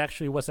it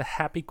actually was a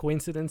happy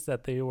coincidence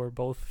that they were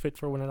both fit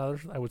for one another.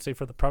 I would say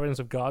for the providence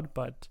of God,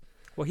 but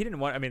well, he didn't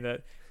want. I mean,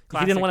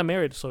 he didn't want to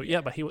marry. So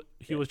but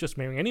he was just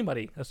marrying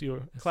anybody. As you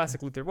were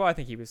classic Luther. Well, I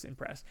think he was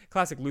impressed.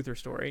 Classic Luther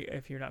story.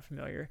 If you're not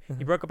familiar,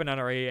 he broke up a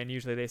nunnery, and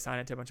usually they assign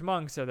it to a bunch of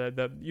monks. So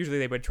usually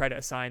they would try to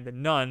assign the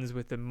nuns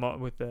with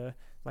the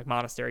like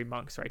monastery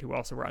monks, right, who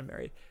also were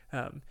unmarried.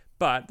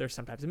 But there's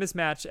sometimes a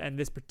mismatch, and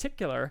this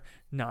particular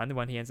nun, the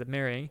one he ends up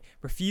marrying,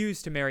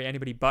 refused to marry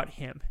anybody but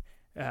him.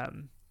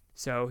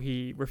 So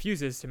he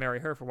refuses to marry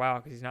her for a while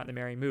because he's not in the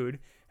marrying mood.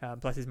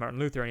 Plus he's Martin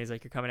Luther, and he's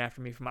like, "You're coming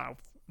after me for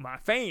my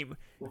fame,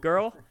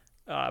 girl."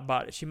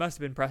 But she must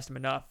have impressed him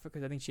enough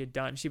because I think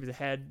she was a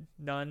head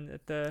nun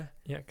at the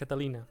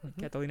Catalina.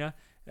 Catalina.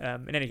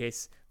 In any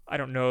case, I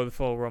don't know the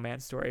full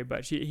romance story,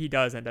 but he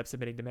does end up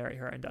submitting to marry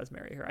her and does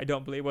marry her. I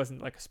don't believe it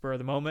wasn't like a spur of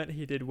the moment.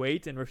 He did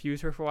wait and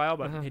refuse her for a while,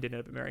 but he did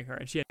end up marrying her,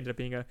 and she ended up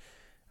being a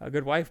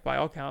good wife by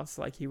all counts.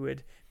 Like, he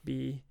would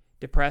be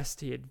depressed.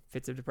 He had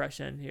fits of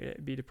depression. He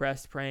would be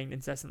depressed, praying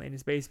incessantly in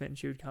his basement, and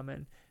she would come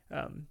and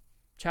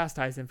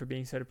chastise him for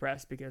being so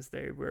depressed because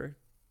they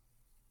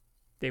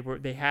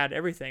had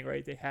everything,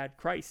 right? They had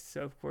Christ,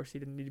 so of course he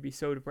didn't need to be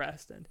so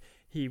depressed. And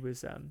he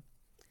was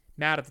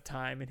mad at the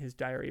time in his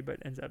diary, but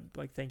ends up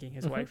like thanking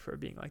his wife for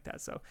being like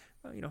that. So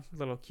a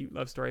little cute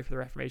love story for the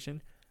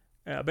Reformation.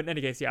 But in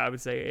any case, I would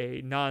say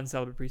a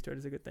non-celibate priesthood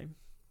is a good thing.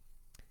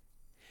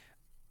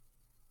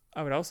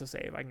 I would also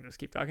say, if I can just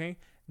keep talking,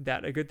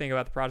 that a good thing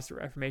about the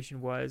Protestant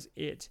Reformation was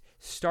it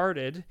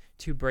started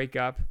to break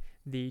up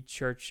the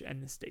church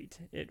and the state.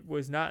 It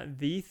was not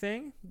the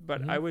thing,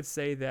 but I would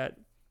say that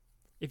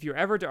if you're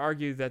ever to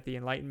argue that the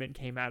Enlightenment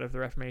came out of the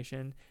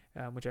Reformation,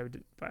 which I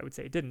would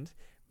say it didn't,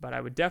 but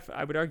I would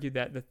argue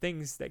that the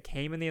things that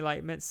came in the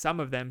Enlightenment, some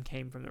of them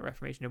came from the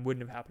Reformation and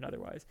wouldn't have happened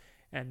otherwise.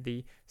 And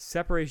the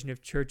separation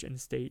of church and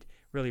state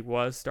really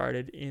was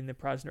started in the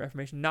Protestant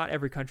Reformation. Not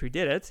every country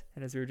did it,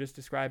 and as we were just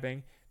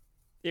describing,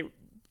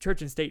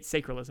 church and state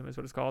sacralism is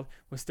what it's called,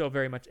 was still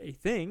very much a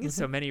thing.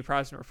 So many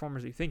Protestant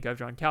reformers you think of,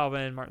 John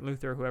Calvin, Martin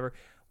Luther, whoever,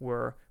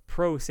 were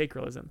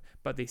pro-sacralism.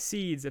 But the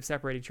seeds of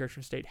separating church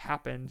from state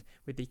happened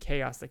with the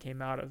chaos that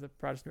came out of the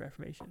Protestant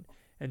Reformation.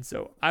 And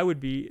so I would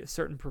be a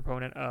certain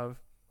proponent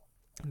of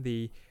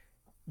the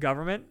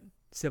government,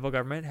 civil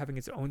government, having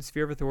its own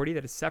sphere of authority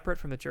that is separate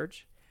from the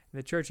church. And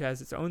the church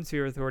has its own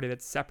sphere of authority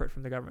that's separate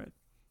from the government.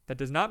 That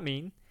does not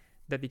mean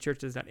that the church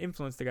does not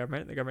influence the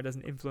government, and the government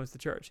doesn't influence the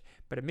church.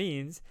 But it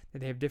means that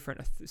they have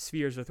different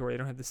spheres of authority. They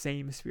don't have the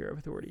same sphere of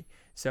authority.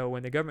 So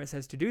when the government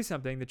says to do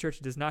something, the church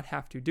does not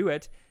have to do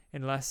it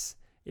unless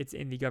it's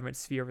in the government's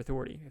sphere of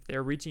authority. If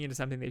they're reaching into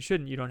something they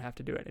shouldn't, you don't have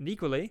to do it. And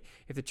equally,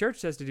 if the church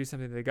says to do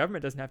something that the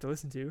government doesn't have to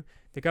listen to,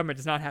 the government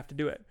does not have to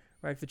do it.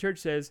 Right? If the church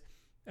says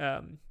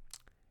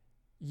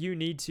you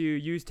need to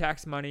use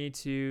tax money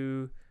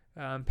to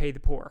pay the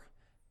poor,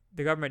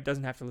 the government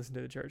doesn't have to listen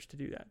to the church to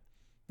do that.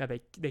 Now,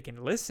 they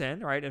can listen,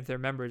 right? If they're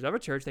members of a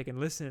church, they can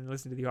listen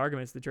to the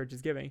arguments the church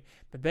is giving,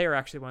 but they are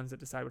actually ones that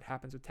decide what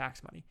happens with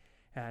tax money.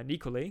 And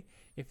equally,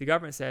 if the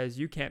government says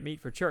you can't meet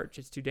for church,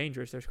 it's too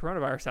dangerous, there's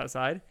coronavirus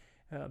outside,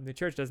 the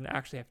church doesn't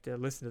actually have to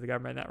listen to the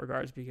government in that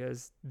regards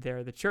because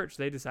they're the church.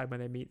 They decide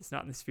when they meet. It's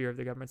not in the sphere of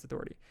the government's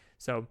authority.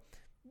 So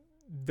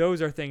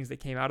those are things that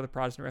came out of the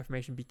Protestant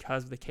Reformation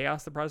because of the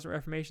chaos of the Protestant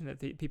Reformation,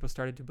 that people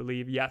started to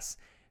believe, yes,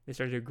 they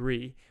started to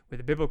agree with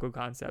the biblical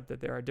concept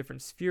that there are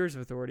different spheres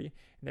of authority,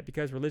 and that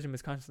because religion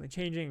was constantly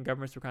changing and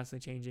governments were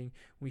constantly changing,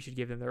 we should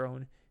give them their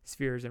own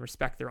spheres and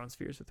respect their own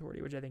spheres of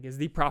authority, which I think is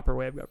the proper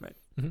way of government.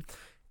 Mm-hmm.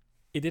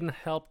 It didn't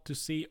help to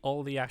see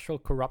all the actual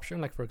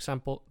corruption. Like, for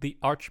example, the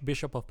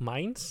Archbishop of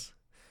Mainz,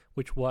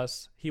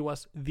 he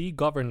was the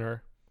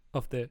governor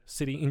of the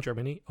city in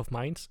Germany of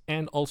Mainz,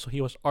 and also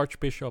he was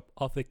Archbishop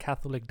of the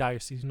Catholic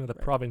diocese, the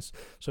province.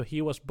 So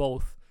he was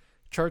both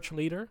church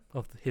leader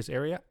of his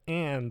area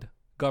and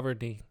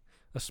governing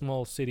a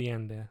small city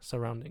and the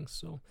surroundings.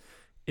 So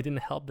it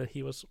didn't help that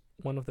he was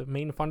one of the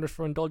main funders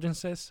for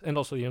indulgences, and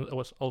also it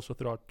was also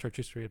throughout church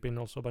history. There've been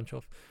also a bunch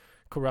of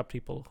corrupt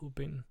people who've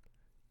been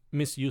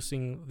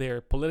misusing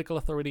their political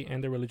authority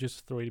and their religious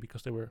authority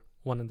because they were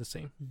one and the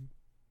same. Mm-hmm.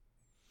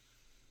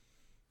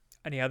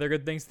 Any other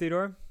good things,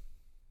 Theodore?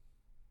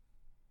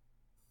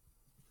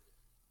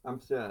 I'm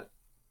set.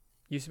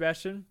 You,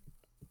 Sebastian?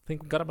 I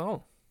think we got them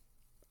all.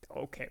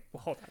 Okay,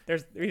 well, hold on.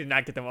 We did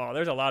not get them all.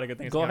 There's a lot of good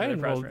things Go coming ahead out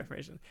of the and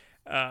Protestant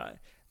Reformation.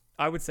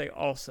 I would say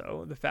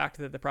also the fact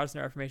that the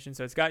Protestant Reformation,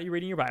 so it's got you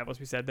reading your Bibles.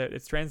 We said that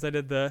it's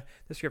translated the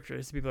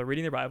scriptures. People are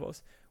reading their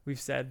Bibles. We've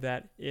said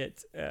that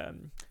it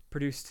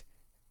produced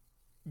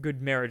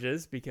good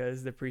marriages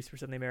because the priests were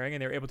suddenly marrying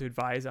and they were able to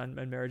advise on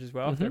marriage as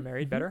well if they're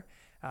married better.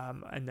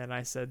 And then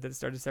I said that it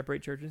started to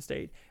separate church and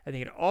state. I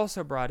think it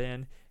also brought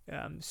in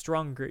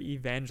stronger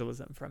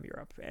evangelism from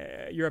Europe.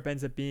 Europe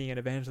ends up being an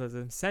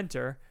evangelism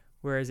center,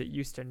 whereas it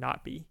used to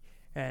not be.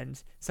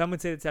 And some would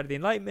say that's out of the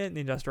Enlightenment and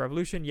the Industrial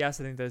Revolution. Yes,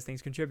 I think those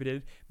things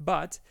contributed.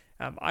 But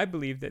I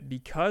believe that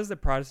because the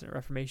Protestant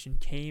Reformation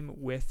came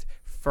with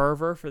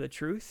fervor for the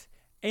truth,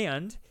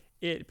 and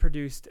it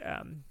produced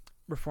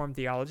Reformed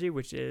theology,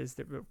 which is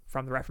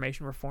from the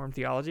Reformation, Reformed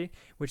theology,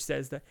 which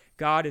says that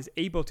God is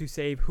able to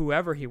save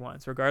whoever he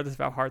wants, regardless of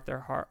how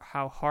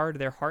hard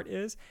their heart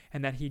is,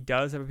 and that he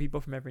does have a people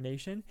from every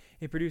nation.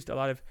 It produced a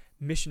lot of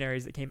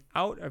missionaries that came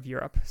out of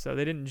Europe, so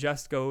they didn't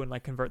just go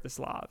and convert the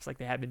Slavs like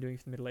they had been doing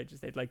for the Middle Ages.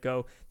 They'd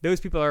go, those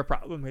people are a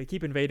problem, they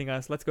keep invading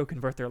us, let's go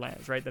convert their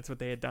lands, right? That's what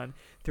they had done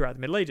throughout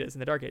the Middle Ages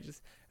and the Dark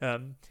Ages.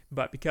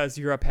 But because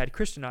Europe had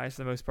Christianized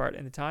for the most part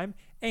in the time,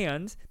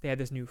 and they had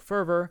this new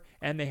fervor,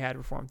 and they had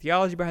Reformed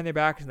theology behind their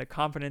backs, and the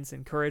confidence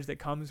and courage that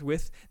comes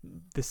with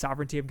the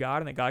sovereignty of God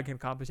and that God can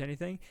accomplish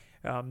anything,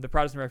 the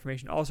Protestant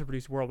Reformation also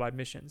produced worldwide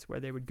missions where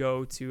they would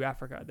go to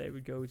Africa, they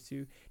would go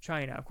to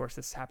China. Of course,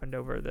 this happened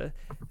over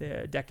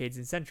the decades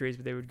and centuries,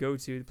 but they would go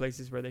to the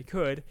places where they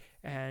could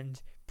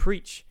and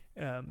preach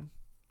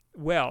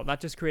not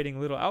just creating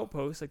little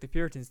outposts like the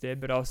Puritans did,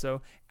 but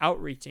also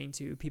outreaching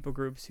to people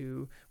groups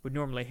who would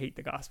normally hate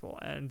the gospel.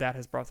 And that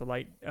has brought the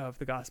light of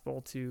the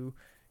gospel in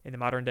the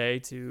modern day,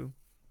 to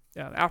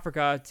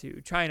Africa,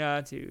 to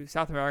China, to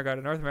South America,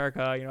 to North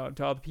America,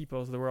 to all the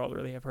peoples of the world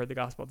really have heard the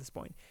gospel at this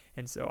point.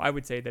 And so I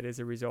would say that is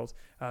a result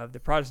of the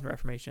Protestant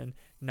Reformation,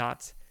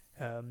 not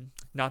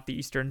the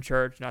Eastern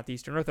Church, not the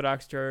Eastern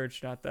Orthodox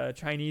Church, not the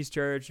Chinese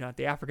Church, not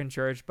the African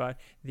Church, but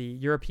the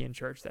European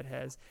Church that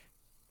has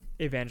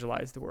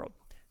evangelized the world.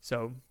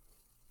 So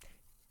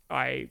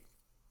the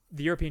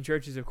European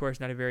Church is, of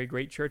course, not a very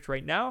great church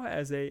right now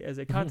as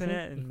a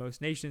continent, and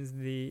most nations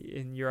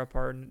in Europe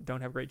don't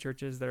have great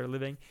churches that are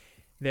living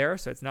there.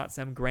 So it's not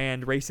some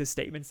grand racist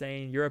statement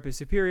saying Europe is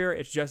superior.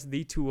 It's just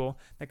the tool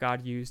that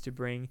God used to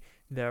bring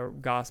the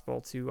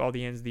gospel to all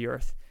the ends of the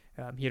earth.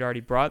 He had already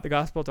brought the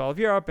gospel to all of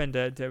Europe and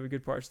to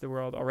good parts of the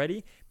world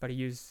already, but he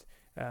used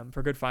for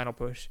a good final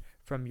push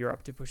from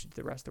Europe to push it to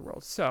the rest of the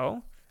world.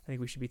 So I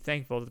think we should be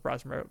thankful to the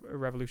Protestant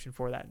Revolution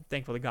for that, and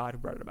thankful to God who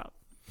brought it about.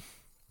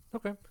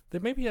 Okay.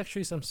 There may be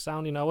actually some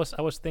sound, I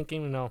was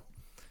thinking,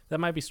 that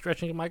might be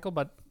stretching it, Michael,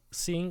 but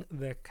seeing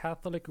the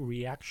Catholic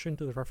reaction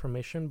to the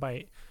Reformation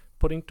by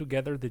putting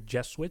together the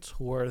Jesuits,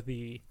 who were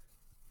the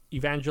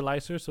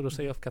evangelizers, so to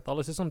say, of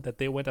Catholicism, that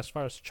they went as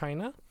far as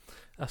China,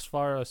 as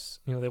far as,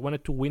 they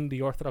wanted to win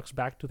the Orthodox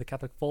back to the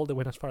Catholic fold. They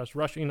went as far as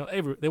Russia,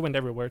 they went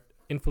everywhere,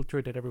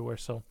 infiltrated everywhere.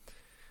 So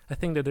I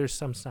think that there's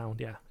some sound.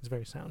 Yeah, it's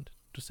very sound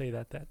to say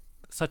that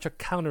such a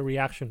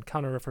counter-reaction,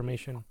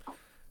 counter-reformation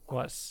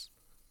was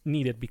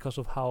needed because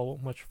of how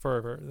much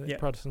fervor the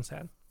Protestants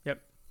had.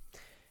 Yep.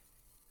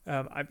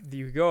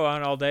 You could go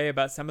on all day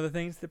about some of the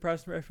things the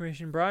Protestant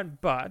Reformation brought,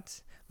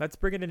 but let's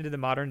bring it into the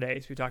modern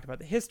days. We talked about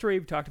the history.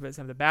 We talked about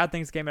some of the bad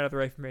things that came out of the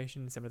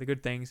Reformation, some of the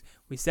good things.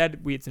 We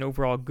said it's an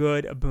overall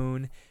good, a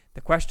boon.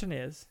 The question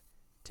is,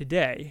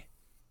 today,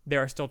 there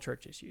are still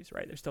church issues,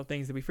 right? There's still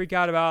things that we freak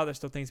out about. There's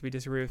still things we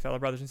disagree with fellow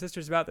brothers and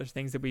sisters about. There's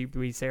things that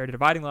we say are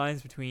dividing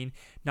lines between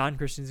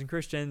non-Christians and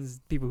Christians,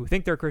 people who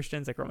think they're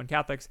Christians, like Roman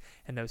Catholics,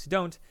 and those who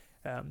don't.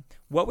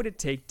 What would it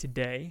take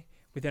today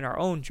within our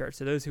own church,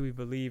 so those who we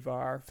believe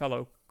are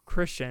fellow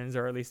Christians,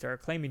 or at least are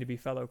claiming to be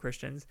fellow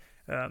Christians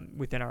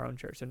within our own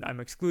church? And I'm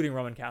excluding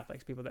Roman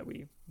Catholics, people that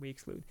we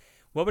exclude.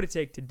 What would it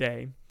take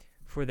today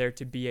for there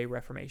to be a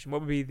reformation?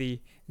 What would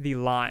be the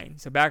line?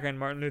 So back on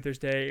Martin Luther's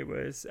day, it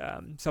was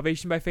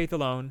salvation by faith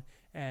alone,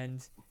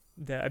 and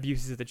the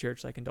abuses of the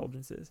church, like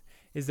indulgences?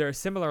 Is there a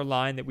similar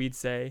line that we'd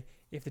say,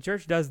 if the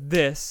church does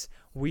this,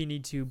 we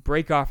need to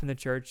break off from the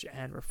church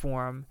and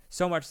reform,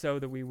 so much so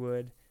that we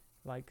would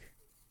like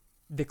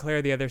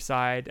declare the other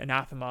side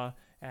anathema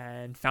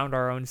and found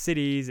our own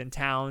cities and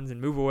towns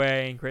and move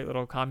away and create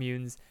little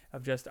communes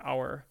of just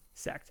our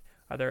sect?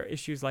 Are there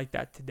issues like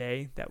that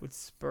today that would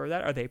spur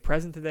that? Are they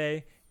present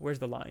today? Where's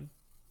the line?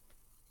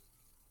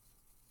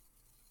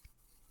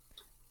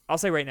 I'll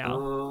say right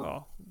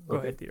now. Go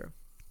ahead, Theodore.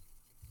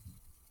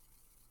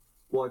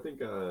 Well, I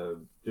think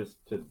just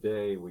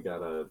today we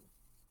got a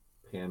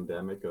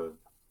pandemic of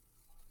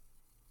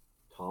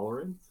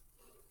tolerance.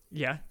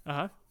 Yeah.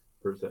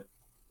 Per se.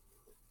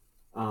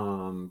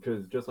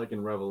 Because just like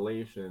in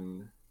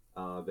Revelation,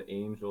 the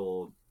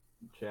angel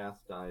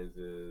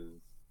chastises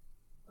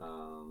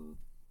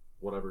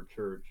whatever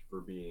church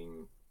for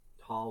being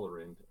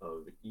tolerant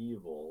of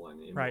evil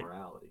and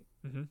immorality.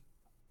 Right.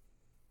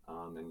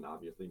 Mm-hmm. And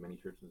obviously many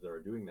churches are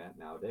doing that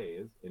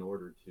nowadays in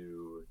order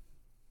to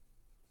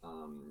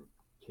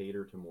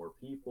cater to more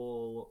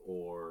people,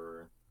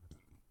 or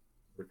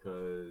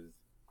because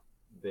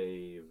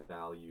they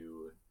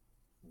value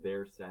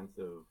their sense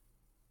of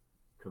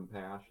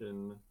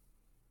compassion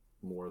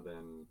more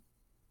than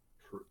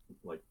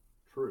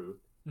truth.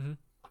 Mm-hmm.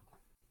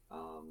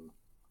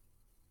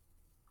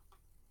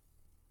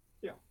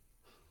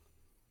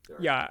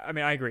 Yeah, I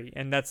mean, I agree.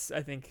 And that's,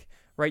 I think,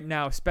 right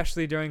now,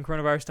 especially during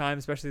coronavirus time,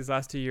 especially these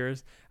last 2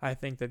 years, I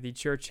think that the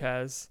church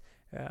has,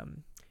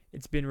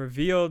 it's been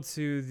revealed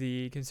to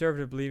the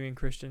conservative believing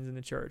Christians in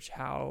the church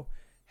how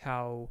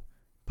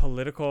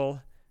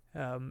political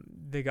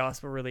the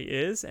gospel really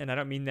is. And I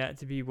don't mean that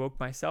to be woke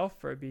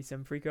myself or be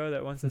some freako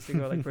that wants us to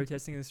go like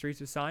protesting in the streets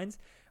with signs.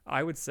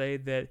 I would say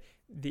that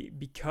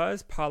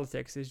because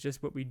politics is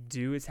just what we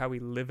do, it's how we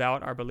live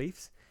out our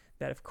beliefs,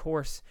 that of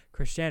course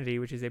Christianity,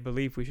 which is a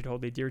belief we should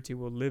hold dear to,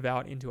 will live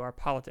out into our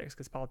politics,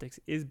 because politics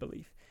is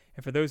belief.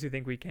 And for those who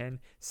think we can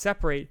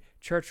separate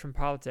church from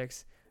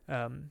politics,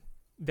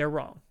 they're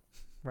wrong,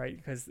 right?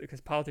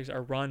 Because politics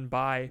are run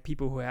by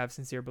people who have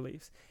sincere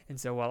beliefs. And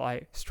so while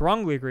I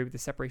strongly agree with the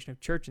separation of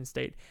church and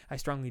state, I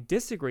strongly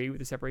disagree with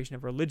the separation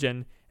of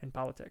religion and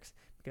politics,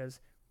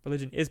 because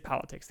religion is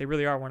politics. They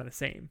really are one and the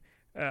same.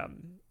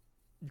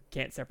 You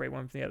can't separate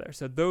one from the other.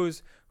 So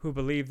those who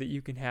believe that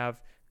you can have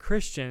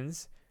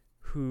Christians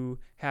who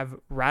have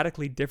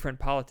radically different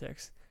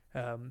politics,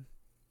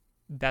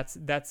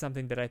 that's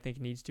something that I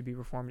think needs to be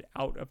reformed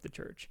out of the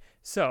church.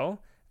 So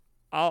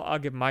I'll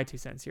give my 2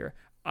 cents here.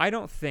 I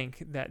don't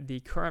think that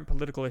the current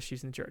political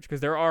issues in the church, because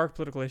there are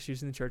political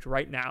issues in the church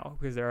right now,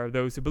 because there are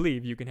those who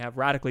believe you can have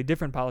radically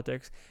different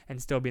politics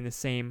and still be in the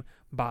same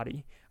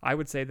body. I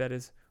would say that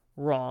is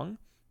wrong,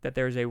 that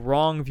there's a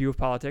wrong view of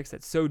politics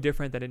that's so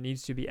different that it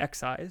needs to be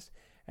excised,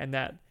 and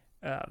that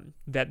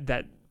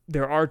that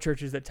there are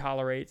churches that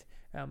tolerate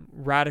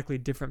radically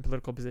different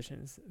political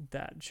positions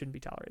that shouldn't be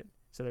tolerated.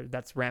 So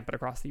that's rampant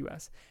across the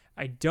U.S.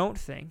 I don't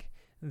think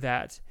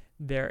that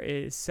there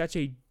is such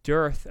a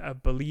dearth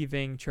of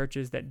believing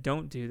churches that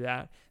don't do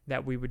that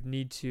we would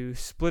need to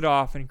split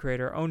off and create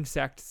our own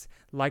sects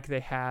like they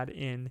had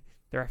in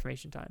the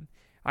Reformation time.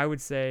 I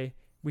would say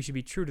we should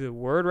be true to the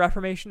word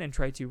Reformation and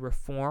try to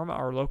reform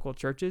our local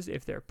churches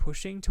if they're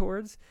pushing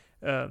towards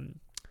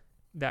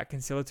that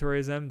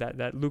conciliatorism,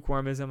 that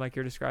lukewarmism like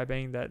you're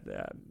describing, that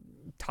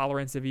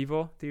tolerance of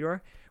evil,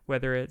 Theodore,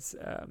 whether it's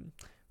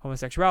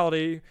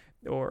homosexuality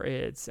or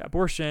it's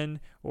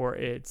abortion or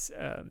it's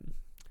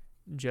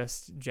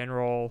just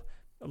general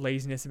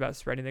laziness about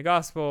spreading the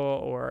gospel,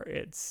 or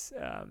it's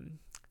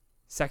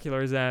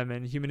secularism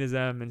and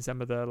humanism and some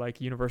of the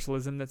like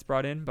universalism that's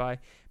brought in by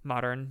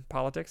modern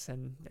politics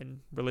and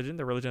religion,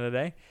 the religion of the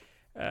day.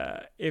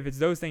 If it's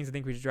those things, I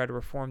think we should try to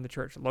reform the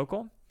church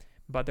local.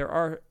 But there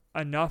are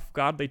enough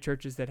godly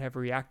churches that have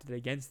reacted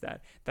against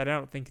that I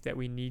don't think that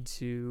we need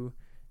to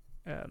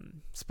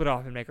split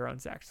off and make our own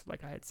sects,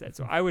 like I had said.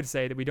 So I would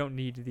say that we don't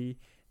need the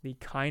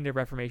kind of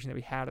Reformation that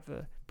we had at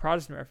the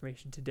Protestant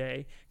Reformation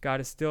today. God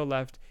has still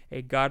left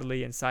a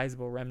godly and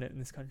sizable remnant in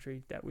this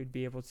country that we'd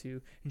be able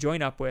to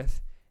join up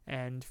with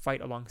and fight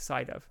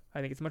alongside of.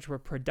 I think it's much more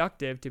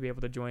productive to be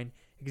able to join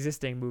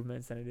existing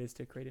movements than it is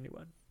to create a new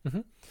one.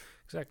 Mm-hmm.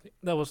 Exactly.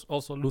 That was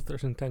also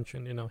Luther's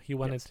intention. He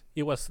wanted,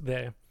 It was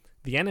the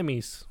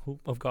enemies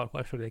of God who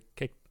actually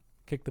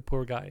kicked the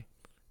poor guy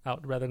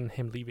out rather than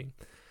him leaving.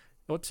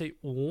 I would say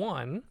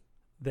one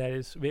that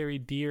is very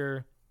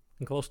dear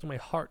and close to my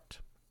heart,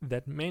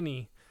 that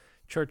many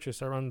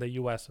churches around the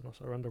U.S. and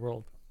also around the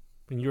world,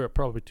 in Europe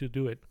probably to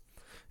do it,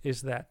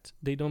 is that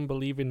they don't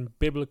believe in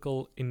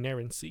biblical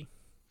inerrancy.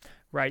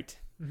 Right.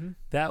 Mm-hmm.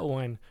 That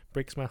one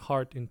breaks my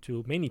heart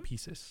into many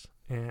pieces.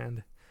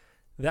 And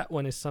that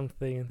one is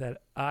something that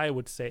I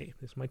would say,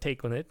 this is my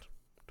take on it,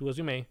 do as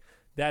you may,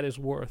 that is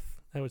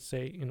worth, I would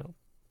say,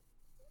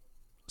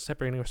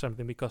 separating or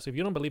something. Because if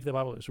you don't believe the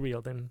Bible is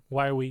real, then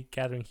why are we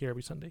gathering here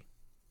every Sunday?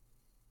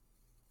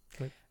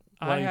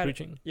 Why are you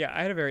preaching? Yeah,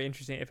 I had a very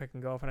interesting, if I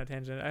can go off on a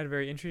tangent, I had a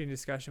very interesting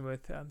discussion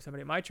with somebody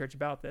at my church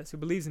about this who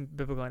believes in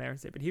biblical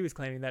inerrancy, but he was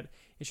claiming that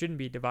it shouldn't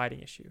be a dividing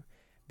issue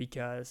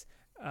because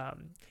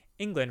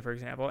England, for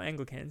example,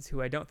 Anglicans,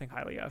 who I don't think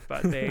highly of,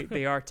 but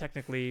they are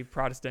technically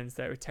Protestants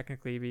that would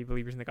technically be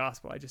believers in the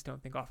gospel. I just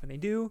don't think often they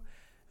do.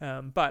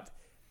 But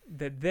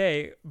that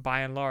they, by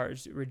and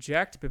large,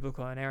 reject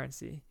biblical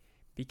inerrancy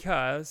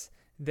because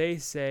they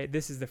say,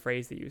 this is the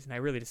phrase they use, and I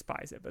really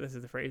despise it, but this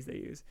is the phrase they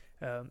use.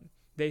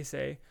 They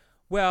say,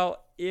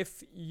 well,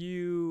 if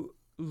you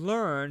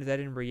learned that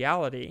in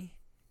reality,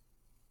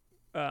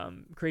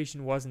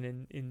 creation wasn't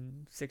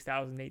in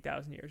 6,000,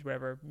 8,000 years,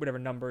 whatever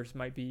numbers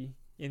might be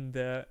in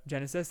the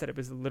Genesis, that it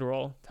was a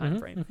literal time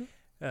frame.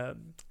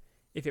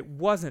 If it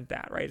wasn't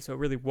that, right? So it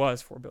really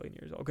was 4 billion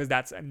years old, because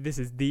this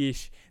is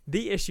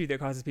the issue that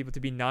causes people to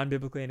be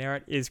non-biblically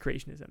inerrant is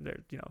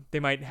creationism. They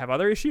might have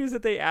other issues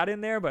that they add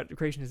in there, but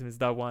creationism is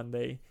the one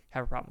they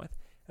have a problem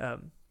with.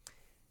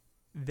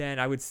 Then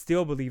I would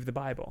still believe the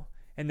Bible,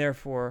 and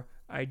therefore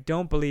I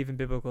don't believe in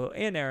biblical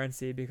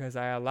inerrancy because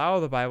I allow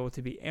the Bible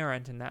to be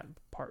errant in that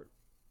part.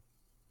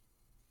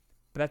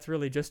 But that's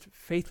really just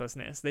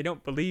faithlessness. They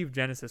don't believe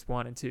Genesis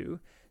 1 and 2.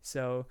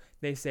 So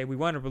they say, we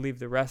want to believe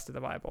the rest of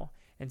the Bible.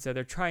 And so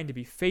they're trying to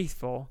be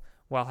faithful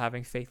while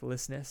having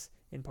faithlessness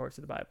in parts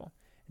of the Bible.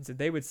 And so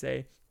they would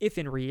say, if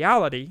in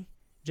reality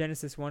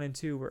Genesis 1 and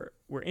 2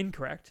 were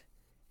incorrect,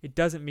 it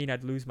doesn't mean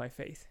I'd lose my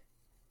faith.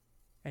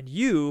 And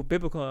you,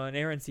 biblical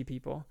inerrancy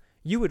people,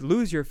 you would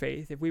lose your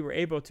faith if we were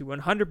able to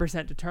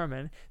 100%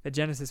 determine that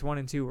Genesis 1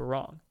 and 2 were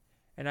wrong.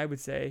 And I would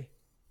say,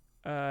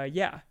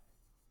 yeah.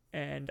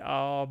 And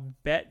I'll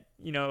bet,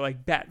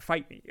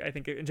 fight me. I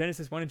think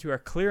Genesis 1 and 2 are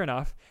clear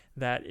enough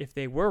that if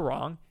they were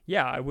wrong,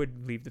 yeah, I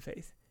would leave the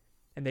faith.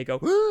 And they go,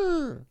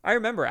 I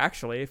remember,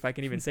 actually, if I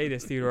can even say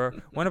this, Theodore,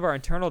 one of our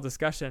internal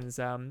discussions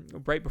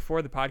right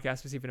before the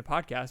podcast was even a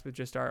podcast with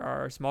just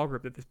our small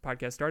group that this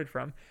podcast started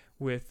from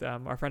with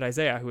our friend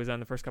Isaiah, who was on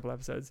the first couple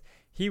episodes.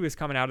 He was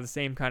coming out of the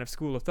same kind of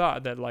school of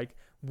thought that,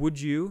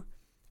 would you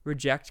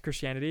reject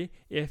Christianity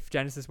if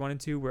Genesis 1 and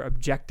 2 were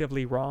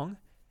objectively wrong?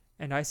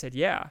 And I said,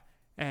 yeah.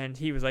 And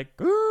he was like,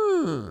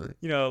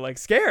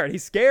 scared.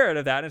 He's scared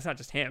of that. And it's not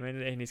just him.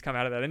 And he's come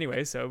out of that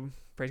anyway. So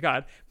praise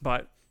God.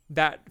 But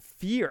that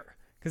fear,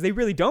 because they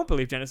really don't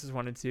believe Genesis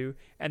 1 and 2,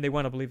 and they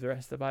want to believe the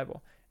rest of the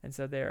Bible. And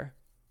so they're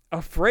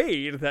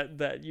afraid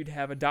that you'd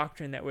have a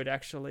doctrine that would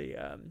actually,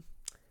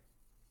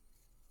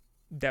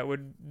 that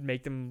would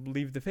make them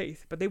leave the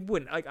faith. But they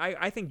wouldn't.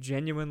 I think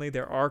genuinely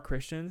there are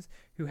Christians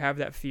who have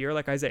that fear,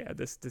 like Isaiah,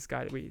 this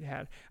guy that we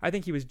had. I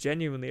think he was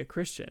genuinely a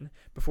Christian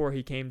before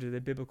he came to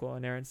the biblical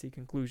inerrancy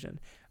conclusion.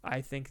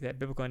 I think that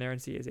biblical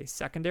inerrancy is a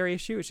secondary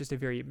issue. It's just a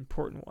very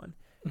important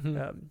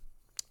one.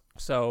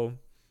 So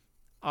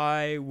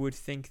I would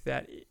think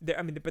that,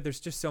 but there's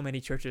just so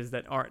many churches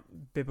that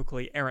aren't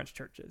biblically errant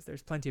churches.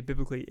 There's plenty of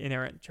biblically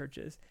inerrant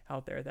churches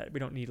out there that we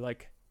don't need,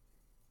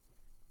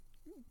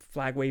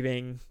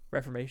 flag-waving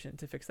Reformation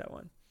to fix that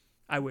one.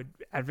 I would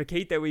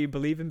advocate that we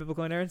believe in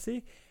biblical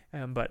inerrancy,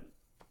 but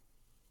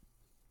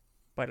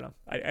I don't know.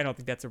 I don't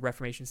think that's a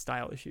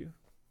Reformation-style issue.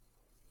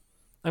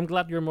 I'm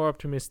glad you're more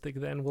optimistic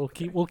then. We'll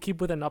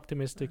keep with an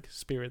optimistic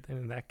spirit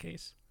in that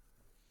case.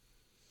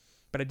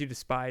 But I do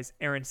despise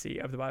errancy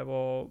of the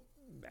Bible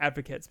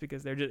advocates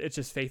because it's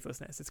just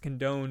faithlessness. It's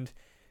condoned,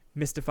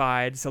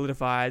 mystified,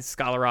 solidified,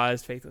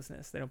 scholarized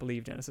faithlessness. They don't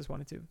believe Genesis 1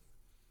 and 2.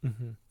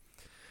 Mm-hmm.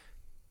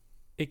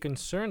 A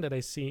concern that I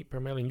see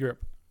primarily in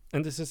Europe,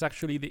 and this is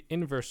actually the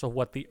inverse of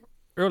what the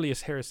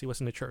earliest heresy was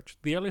in the church.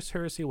 The earliest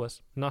heresy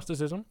was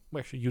Gnosticism.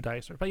 Well, actually,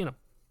 Judaism, but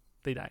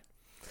they died.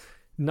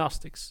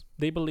 Gnostics,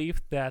 they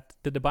believed that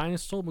the divine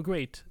is so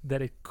great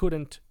that you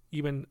couldn't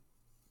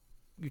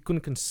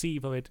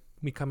conceive of it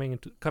coming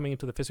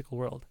into the physical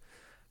world.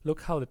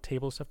 Look how the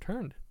tables have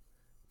turned.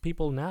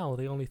 People now,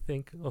 they only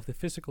think of the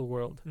physical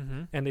world,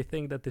 and they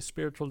think that the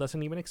spiritual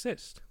doesn't even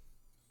exist.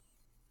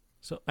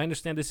 So I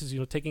understand this is,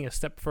 taking a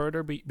step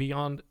further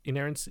beyond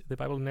inerrancy, the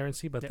Bible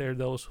inerrancy, but there are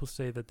those who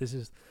say that this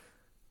is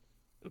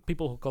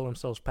people who call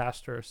themselves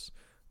pastors,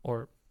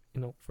 or,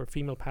 for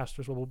female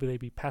pastors, what would they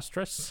be?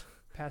 Pastress?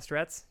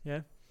 Pastorettes,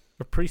 yeah.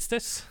 Or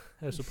priestess,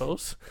 I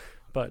suppose.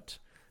 But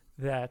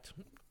that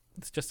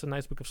it's just a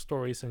nice book of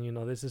stories, and,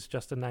 this is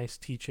just a nice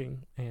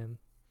teaching, and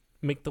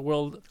make the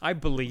world... I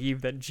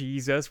believe that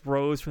Jesus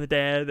rose from the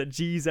dead, that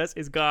Jesus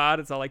is God.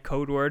 It's all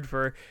code word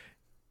for...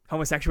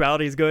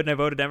 homosexuality is good, and I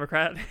voted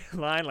Democrat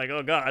line.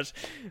 Oh gosh,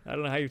 I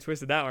don't know how you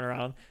twisted that one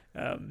around.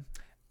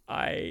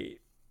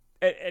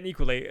 And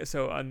equally,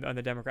 so on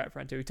the Democrat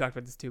front too, we talked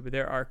about this too, but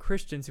there are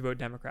Christians who vote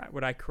Democrat.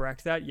 Would I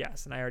correct that?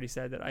 Yes. And I already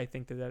said that I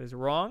think that is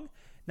wrong,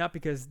 not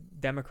because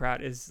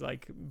Democrat is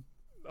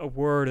a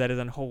word that is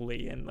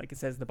unholy and it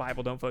says in the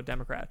Bible, don't vote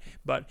Democrat,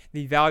 but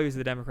the values of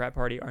the Democrat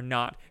Party are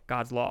not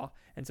God's law.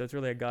 And so it's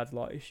really a God's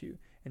law issue.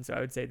 And so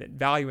I would say that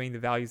valuing the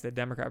values that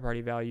the Democrat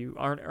Party value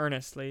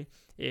earnestly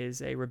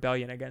is a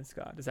rebellion against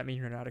God. Does that mean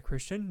you're not a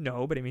Christian?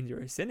 No, but it means you're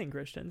a sinning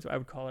Christian. So I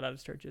would call it out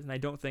as churches. And I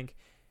don't think,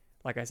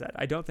 like I said,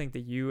 I don't think that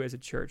you as a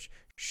church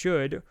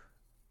should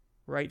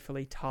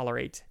rightfully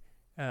tolerate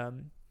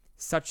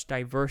such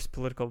diverse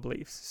political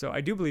beliefs. So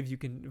I do believe you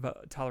can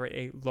tolerate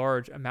a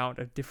large amount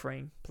of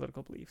differing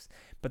political beliefs,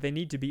 but they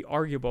need to be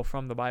arguable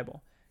from the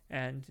Bible.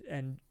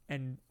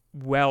 and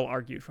well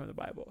argued from the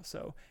Bible.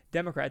 So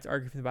Democrats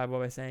argue from the Bible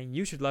by saying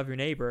you should love your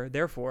neighbor,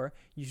 therefore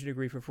you should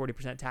agree for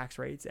 40% tax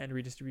rates and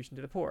redistribution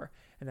to the poor.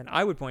 And then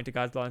I would point to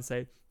God's law and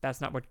say that's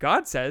not what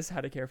God says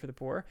how to care for the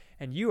poor.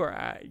 And you're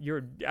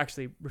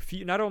actually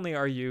not only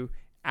are you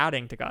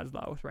adding to God's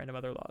law with random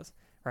other laws,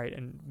 right?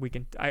 And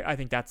I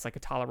think that's like a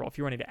tolerable. If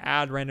you're wanting to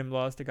add random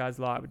laws to God's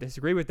law, I would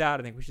disagree with that.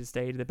 I think we should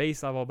stay to the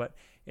base level, but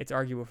it's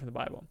arguable from the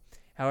Bible.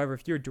 However,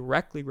 if you're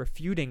directly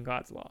refuting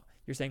God's law,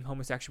 you're saying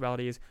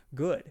homosexuality is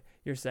good.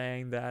 You're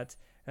saying that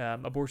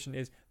abortion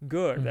is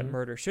good, that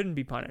murder shouldn't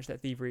be punished,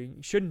 that thievery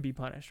shouldn't be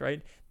punished,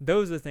 right?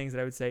 Those are the things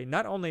that I would say.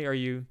 Not only are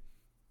you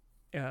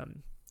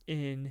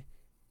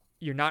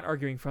you're not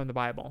arguing from the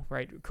Bible,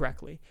 right,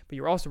 correctly, but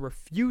you're also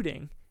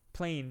refuting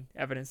plain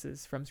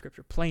evidences from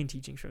Scripture, plain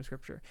teachings from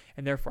Scripture.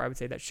 And therefore, I would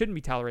say that shouldn't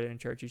be tolerated in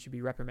church. You should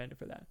be reprimanded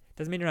for that.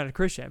 Doesn't mean you're not a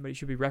Christian, but you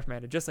should be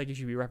reprimanded, just like you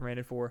should be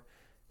reprimanded for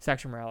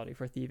sexual morality,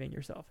 for thieving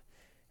yourself.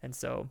 And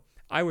so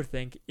I would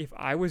think if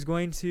I was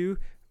going to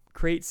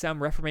create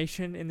some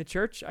reformation in the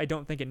church, I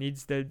don't think it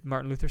needs the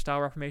Martin Luther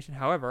style reformation.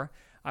 However,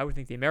 I would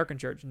think the American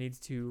church needs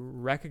to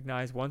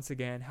recognize once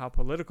again how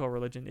political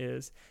religion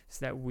is,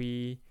 so that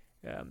we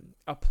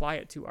apply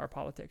it to our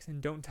politics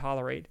and don't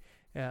tolerate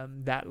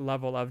that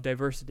level of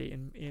diversity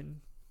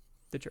in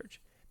the church,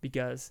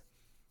 because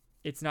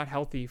it's not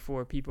healthy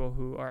for people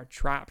who are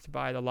trapped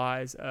by the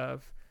lies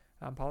of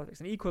politics.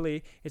 And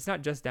equally, it's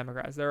not just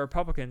Democrats. There are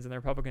Republicans on the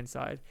Republican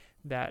side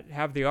that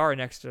have the R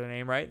next to their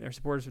name, right? And they're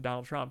supporters of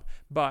Donald Trump,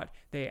 but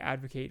they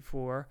advocate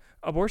for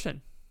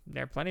abortion.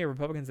 There are plenty of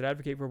Republicans that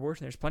advocate for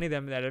abortion. There's plenty of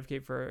them that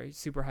advocate for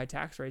super high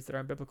tax rates that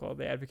aren't biblical.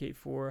 They advocate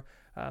for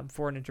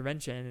foreign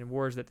intervention and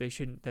wars that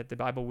the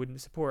Bible wouldn't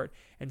support.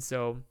 And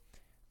so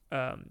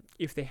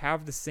if they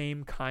have the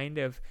same kind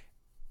of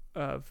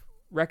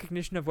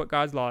recognition of what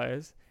God's law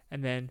is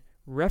and then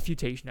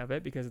refutation of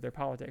it because of their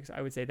politics,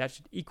 I would say that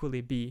should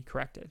equally be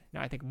corrected.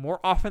 Now, I think more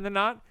often than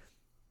not,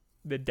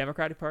 the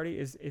Democratic Party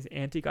is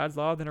anti-God's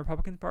law than the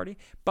Republican Party,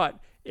 but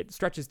it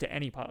stretches to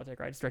any politic,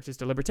 right? It stretches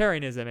to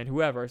libertarianism and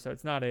whoever, so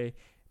it's not a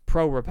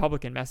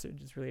pro-Republican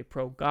message. It's really a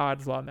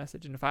pro-God's law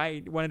message. And if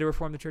I wanted to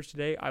reform the church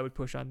today, I would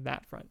push on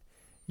that front.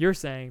 You're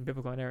saying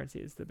biblical inerrancy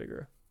is the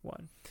bigger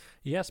one.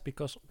 Yes,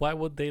 because why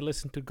would they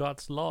listen to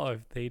God's law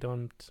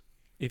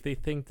if they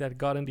think that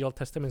God in the Old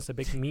Testament is a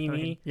big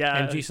meanie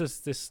and Jesus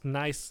this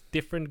nice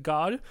different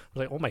God?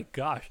 Like, oh my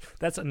gosh,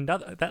 that's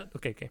another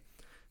okay.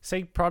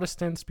 Say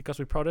Protestants, because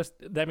we protest,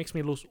 that makes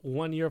me lose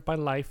 1 year of my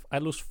life. I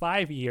lose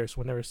 5 years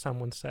whenever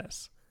someone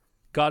says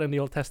God in the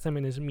Old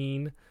Testament is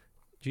mean,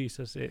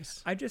 Jesus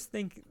is. I just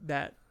think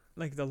that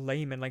like the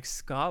layman, like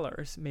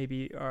scholars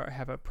maybe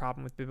have a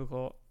problem with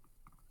biblical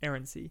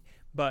errancy,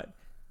 but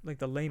like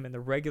the layman, the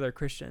regular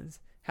Christians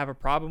have a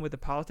problem with the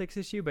politics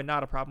issue, but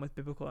not a problem with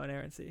biblical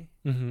inerrancy.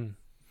 Mm-hmm.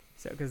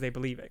 So because they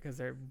believe it, because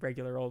they're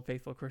regular old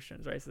faithful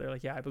Christians, right? So they're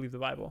like, yeah, I believe the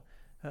Bible.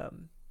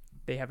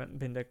 They haven't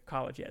been to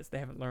college yet, so they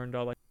haven't learned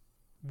all like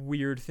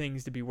weird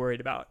things to be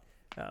worried about.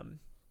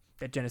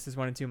 That Genesis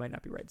 1 and 2 might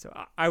not be right. So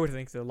I would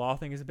think the law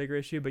thing is a bigger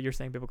issue, but you're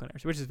saying biblical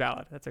inerrancy, which is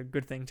valid. That's a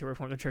good thing to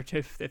reform the church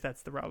if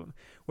that's the problem.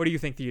 What do you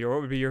think, Theodore?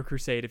 What would be your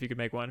crusade if you could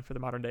make one for the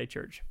modern day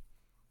church?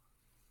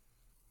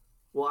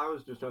 Well, I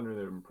was just under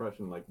the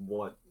impression, like,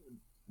 what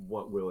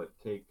will it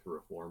take to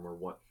reform, or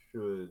what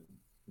should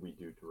we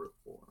do to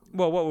reform?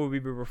 Well, what would we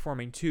be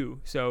reforming to?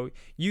 So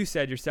you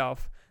said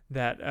yourself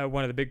that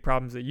one of the big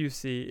problems that you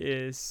see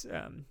is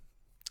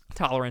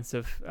tolerance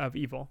of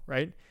evil,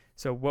 right?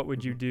 So what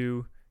would you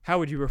do? How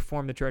would you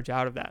reform the church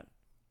out of that?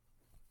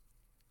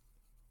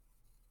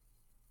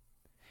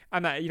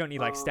 You don't need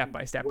like step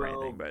by step or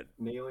anything, but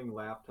nailing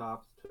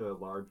laptops to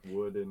large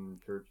wooden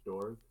church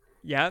doors.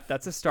 Yeah,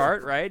 that's a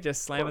start, right?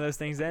 Just slamming those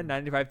things in.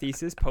 95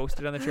 Theses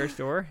posted on the church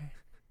door.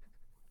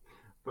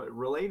 But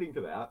relating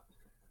to that,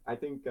 I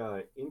think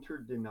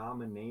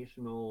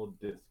interdenominational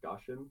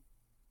discussion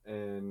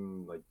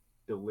and like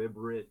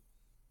deliberate,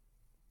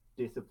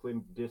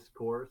 disciplined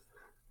discourse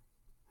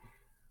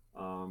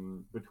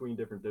between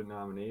different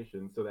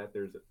denominations, so that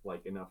there's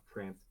like enough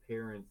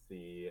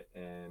transparency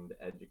and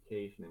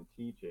education and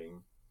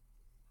teaching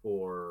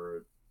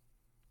for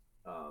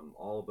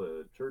all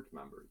the church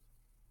members,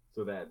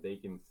 so that they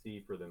can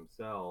see for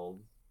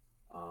themselves,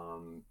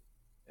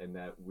 and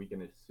that we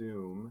can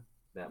assume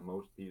that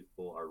most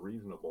people are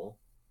reasonable.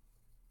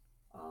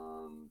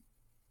 I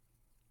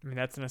mean,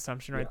 that's an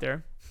assumption right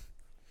there.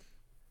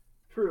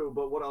 True,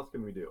 but what else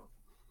can we do?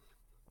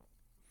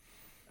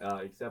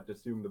 Except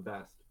assume the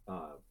best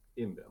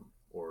in them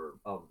or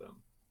of them.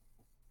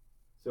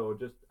 So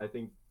just, I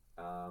think,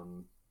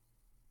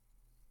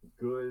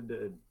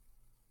 good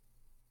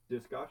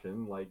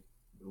discussion like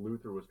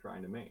Luther was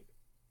trying to make.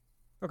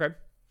 Okay.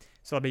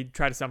 So let me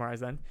try to summarize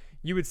then.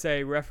 You would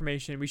say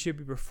Reformation, we should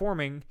be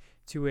reforming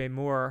to a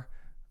more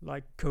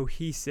like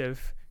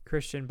cohesive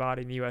Christian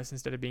body in the U.S.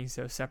 instead of being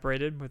so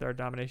separated with our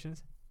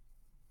denominations?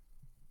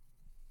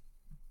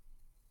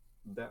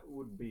 that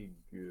would be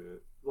good.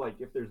 Like,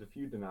 if there's a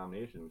few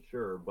denominations,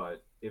 sure,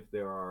 but if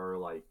there are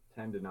like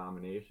 10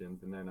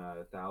 denominations and then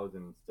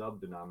 1,000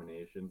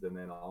 sub-denominations and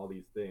then all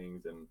these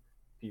things, and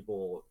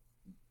people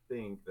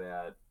think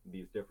that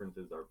these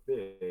differences are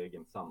big,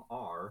 and some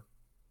are.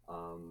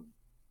 Um,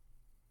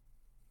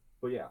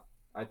 but yeah,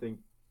 I think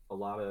a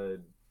lot of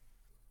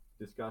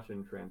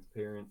discussion,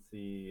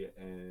 transparency,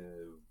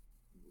 and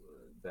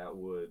that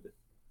would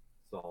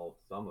solve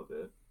some of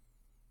it.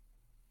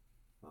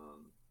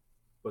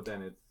 But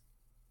then it's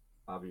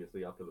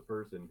obviously up to the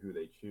person who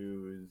they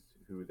choose,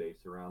 who they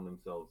surround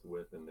themselves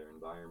with in their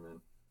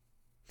environment.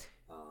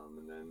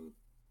 And then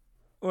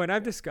Well, and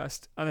I've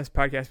discussed on this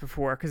podcast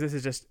before, because this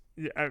is just,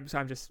 so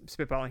I'm just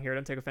spitballing here.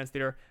 Don't take offense,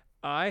 Theodore.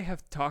 I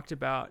have talked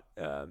about,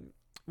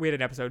 we had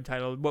an episode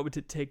titled, "What Would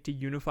It Take to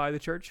Unify the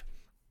Church?"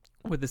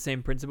 with the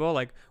same principle.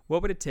 Like,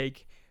 what would it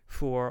take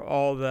for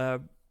all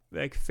the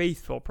like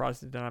faithful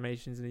Protestant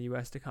denominations in the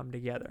U.S. to come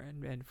together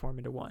and form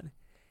into one?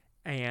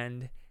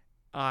 And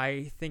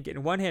I think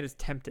in one hand it's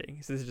tempting.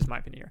 So this is just my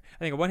opinion here. I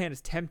think on one hand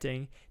it's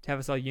tempting to have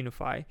us all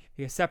unify,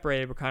 because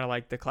separated we're kind of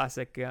like the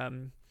classic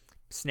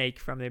snake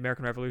from the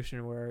American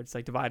Revolution, where it's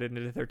like divided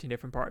into 13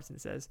 different parts, and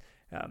it says,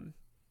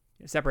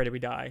 separated we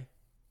die,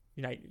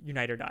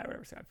 unite or die,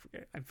 whatever. So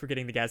I'm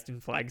forgetting the Gadsden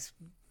flag's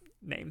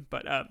name,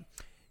 but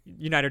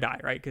unite or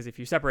die, right? Because if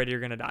you separate, you're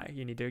going to die.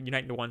 You need to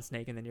unite into one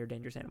snake, and then you're a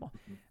dangerous animal.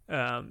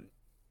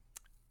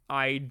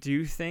 I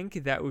do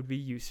think that would be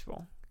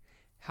useful.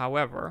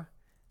 However,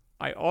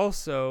 I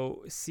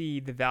also see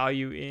the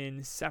value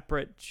in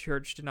separate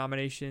church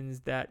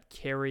denominations that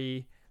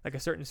carry like a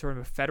certain sort of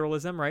a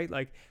federalism, right?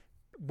 Like,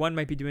 one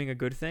might be doing a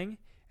good thing,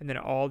 and then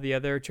all the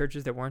other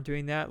churches that weren't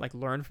doing that like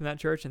learn from that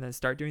church and then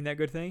start doing that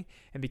good thing.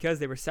 And because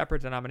they were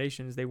separate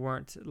denominations, they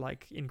weren't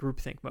like in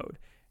groupthink mode,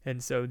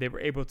 and so they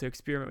were able to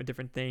experiment with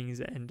different things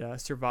and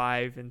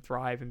survive and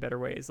thrive in better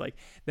ways. Like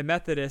the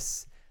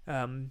Methodists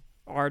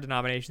are a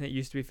denomination that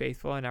used to be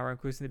faithful and now are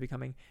increasingly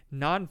becoming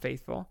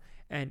non-faithful.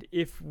 And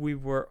if we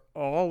were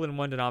all in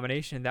one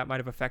denomination, that might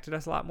have affected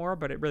us a lot more,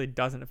 but it really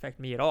doesn't affect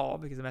me at all,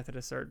 because the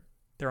Methodists are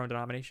their own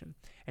denomination.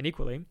 And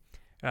equally,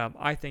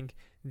 I think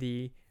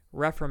the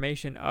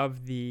Reformation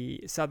of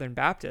the Southern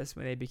Baptists,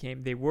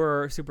 when they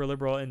were super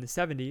liberal in the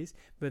 70s,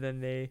 but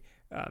then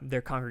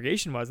their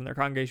congregation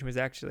was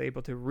actually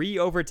able to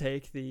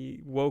re-overtake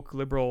the woke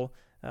liberal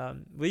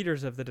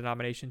leaders of the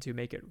denomination to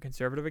make it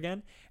conservative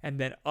again. And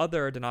then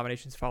other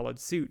denominations followed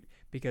suit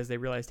because they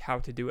realized how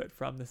to do it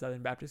from the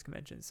Southern Baptist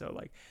Convention. So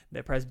like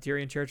the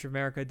Presbyterian Church of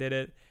America did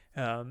it,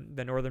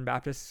 the Northern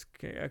Baptist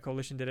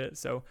Coalition did it.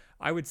 So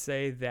I would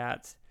say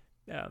that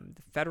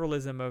the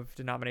federalism of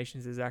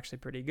denominations is actually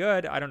pretty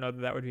good. I don't know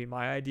that would be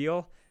my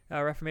ideal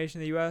Reformation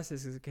in the U.S.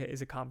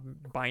 is a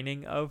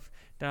combining of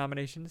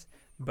denominations,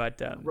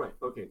 but right,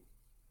 okay.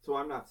 So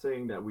I'm not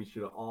saying that we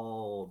should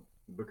all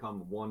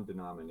become one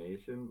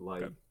denomination,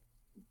 like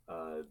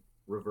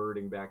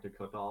reverting back to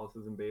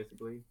Catholicism,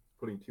 basically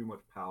putting too much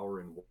power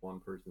in one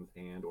person's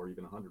hand or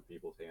even 100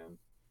 people's hands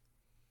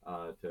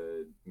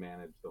to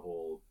manage the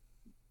whole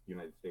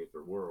United States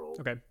or world.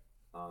 Okay.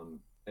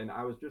 And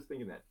I was just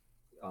thinking that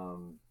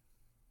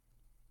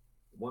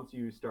once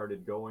you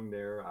started going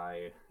there,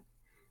 I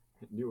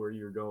knew where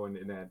you were going,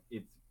 and that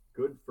it's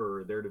good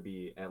for there to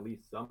be at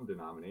least some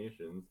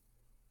denominations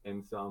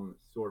and some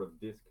sort of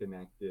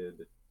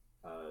disconnected,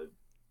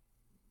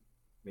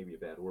 maybe a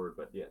bad word,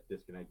 but yeah,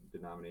 disconnected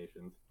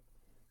denominations,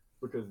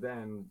 because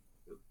then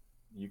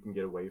you can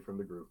get away from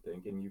the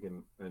groupthink,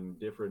 and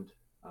different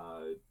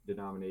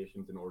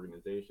denominations and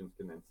organizations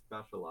can then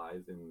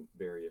specialize in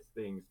various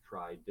things,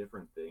 try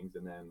different things,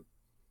 and then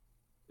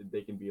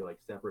they can be like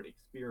separate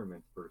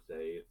experiments per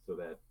se, so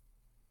that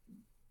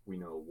we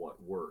know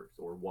what works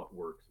or what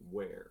works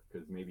where,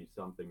 because maybe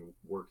something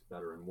works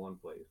better in one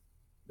place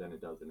than it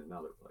does in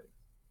another place.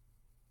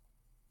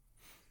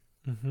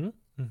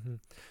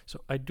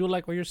 So I do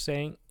like what you're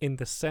saying, in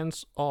the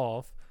sense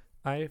of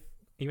I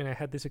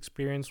had this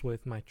experience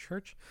with my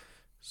church.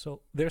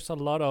 So there's a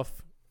lot of,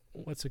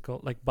 what's it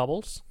called, like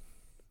bubbles,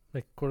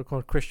 like quote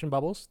unquote Christian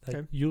bubbles, that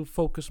Okay. you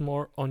focus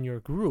more on your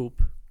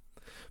group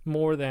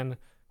more than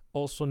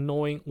also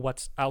knowing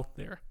what's out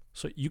there.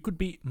 So you could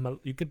be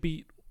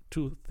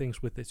two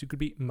things with this. You could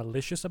be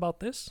malicious about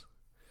this,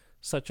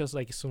 such as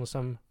like some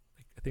like,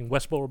 I think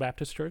Westboro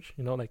Baptist Church,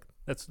 like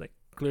that's like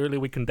clearly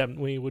we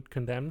would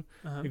condemn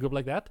a group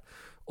like that.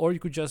 Or you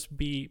could just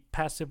be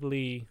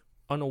passively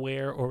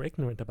unaware or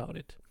ignorant about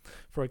it.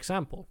 For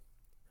example,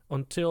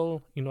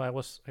 until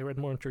I read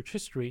more in church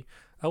history,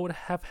 I would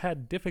have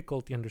had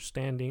difficulty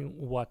understanding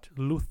what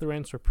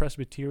Lutherans or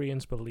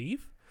Presbyterians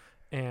believe,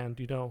 and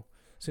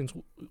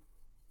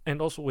and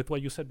also with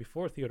what you said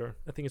before, Theodore,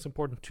 I think it's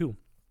important too,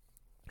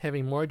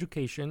 having more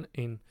education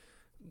in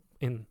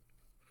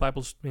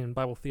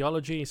Bible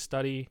theology,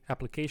 study,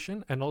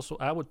 application, and also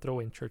I would throw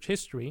in church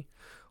history,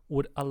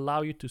 would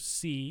allow you to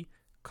see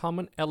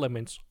common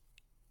elements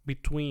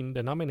between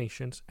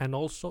denominations, and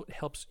also it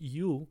helps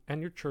you and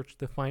your church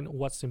define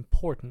what's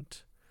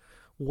important.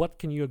 What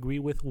can you agree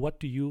with? What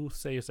do you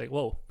say is like,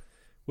 whoa,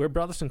 we're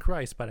brothers in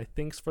Christ, but I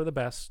think it's for the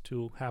best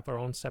to have our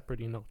own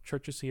separate,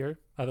 churches here.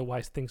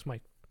 Otherwise, things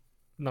might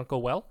not go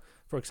well.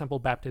 For example,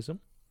 baptism.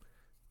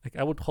 Like,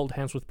 I would hold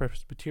hands with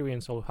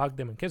Presbyterians, so hug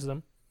them and kiss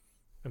them.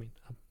 I mean,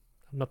 I'm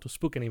not to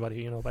spook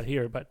anybody, but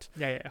here, but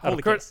Yeah.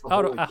 holy Kiss.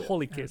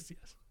 Holy kiss,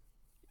 yes.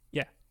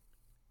 Yeah.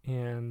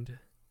 And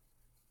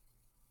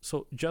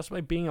so just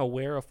by being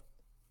aware of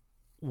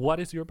what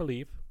is your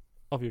belief,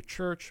 of your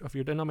church, of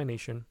your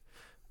denomination,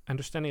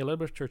 understanding a little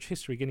bit of church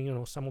history,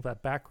 getting some of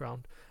that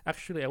background,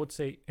 actually I would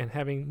say, and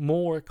having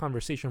more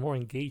conversation, more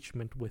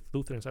engagement with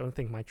Lutherans. I don't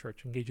think my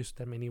church engages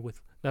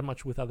that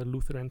much with other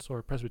Lutherans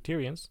or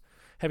Presbyterians.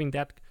 Having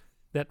that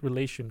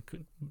relation,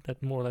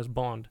 that more or less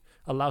bond,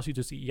 allows you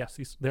to see, yes,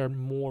 there are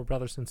more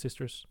brothers and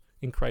sisters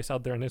in Christ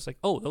out there, and it's like,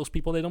 oh, those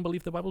people, they don't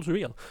believe the Bible's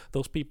real.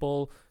 Those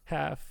people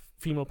have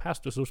female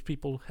pastors. Those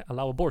people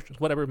allow abortions,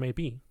 whatever it may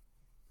be.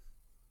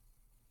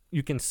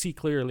 You can see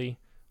clearly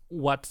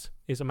what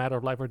is a matter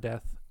of life or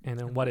death, and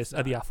then what is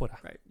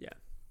adiaphora. Right, yeah.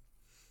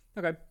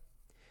 Okay.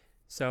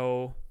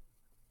 So,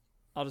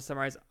 I'll just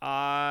summarize.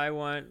 I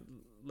want,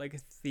 like, a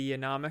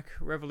theonomic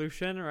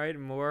revolution, right?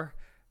 More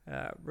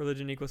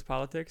religion equals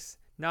politics.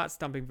 Not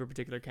stumping for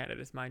particular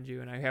candidates, mind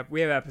you. And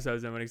we have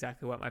episodes on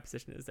exactly what my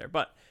position is there.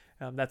 But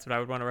that's what I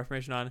would want a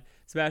Reformation on.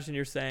 Sebastian,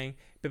 you're saying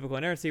biblical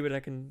inerrancy, but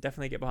I can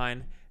definitely get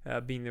behind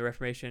being the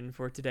Reformation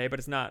for today. But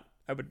it's not.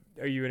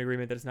 Are you in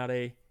agreement that it's not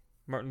a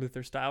Martin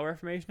Luther style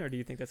Reformation, or do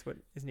you think that's what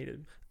is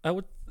needed? I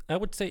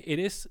would say it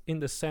is, in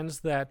the sense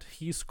that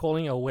he was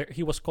calling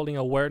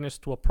awareness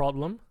to a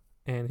problem,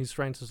 and he's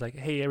trying to like,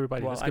 hey,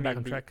 everybody, let's get back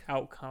on track.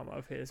 Outcome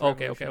of his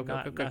okay.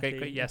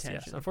 Yes.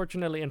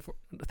 Unfortunately, and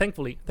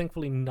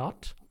thankfully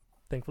not.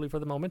 Thankfully for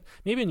the moment,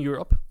 maybe in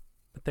Europe,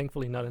 but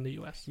thankfully not in the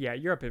U.S. Yeah,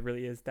 Europe, it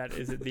really is. That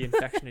is the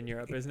infection in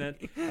Europe, isn't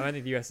it? I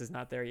think the U.S. is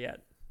not there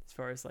yet, as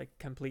far as like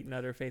complete and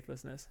utter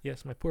faithlessness.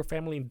 Yes, my poor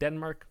family in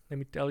Denmark. Let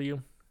me tell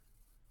you.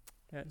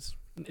 Yes,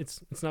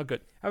 it's not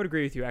good. I would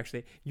agree with you,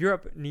 actually.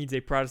 Europe needs a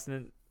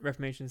Protestant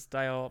Reformation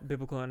style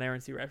biblical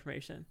inerrancy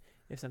Reformation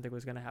if something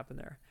was going to happen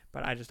there.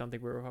 But I just don't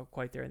think we're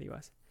quite there in the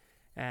U.S.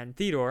 And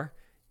Theodore,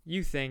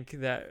 you think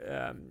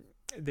that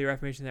the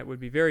Reformation that would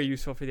be very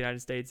useful for the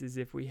United States is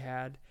if we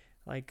had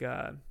like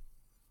a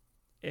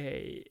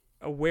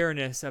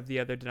awareness of the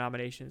other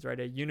denominations, right?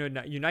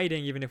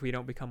 Uniting, even if we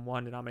don't become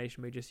one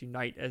denomination, we just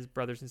unite as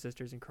brothers and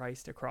sisters in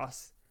Christ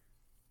across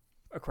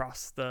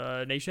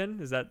the nation.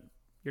 Is that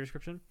your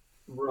description?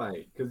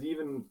 Right, because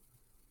even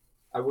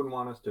I wouldn't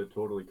want us to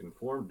totally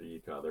conform to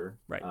each other,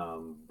 right?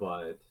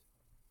 But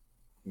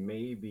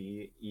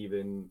maybe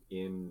even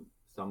in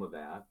some of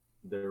that,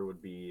 there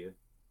would be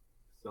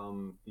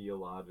some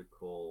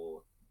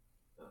theological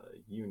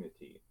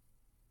unity.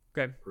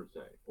 Okay. Per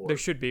se. There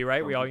should be,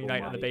 right? We all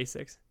unite on the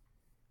basics.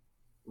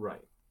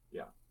 Right.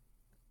 Yeah.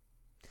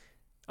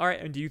 All right.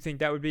 And do you think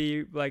that would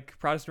be like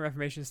Protestant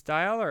Reformation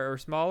style, or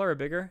smaller, or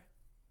bigger?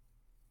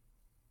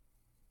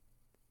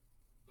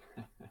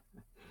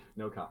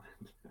 No comment.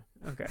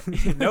 Okay.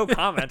 No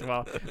comment.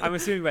 Well, I'm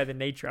assuming by the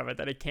nature of it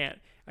that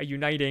a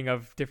uniting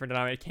of different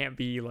denominations can't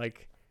be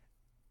like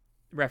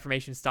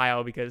Reformation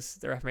style, because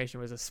the Reformation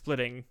was a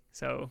splitting.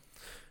 So,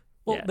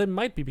 there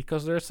might be,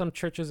 because there are some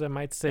churches that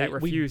might say that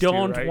we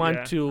don't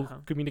want to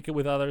communicate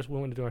with others. We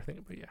want to do our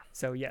thing. But yeah.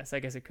 So yes, I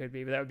guess it could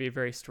be, but that would be a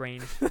very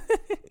strange.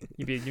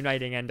 You'd be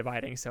uniting and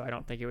dividing. So I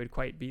don't think it would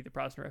quite be the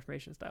Protestant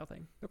Reformation style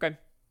thing. Okay.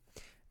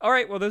 All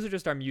right. Well, those are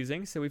just our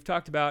musings. So we've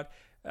talked about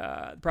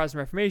the Protestant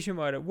Reformation,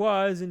 what it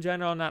was in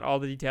general, not all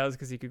the details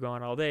because you could go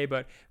on all day,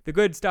 but the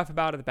good stuff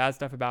about it, the bad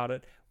stuff about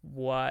it,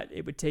 what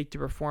it would take to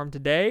reform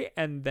today,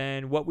 and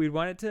then what we'd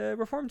want it to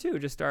reform to,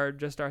 just our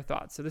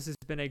thoughts. So this has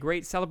been a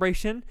great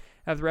celebration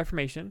of the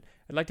Reformation.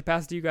 I'd like to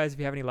pass it to you guys if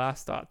you have any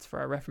last thoughts for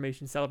our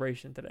Reformation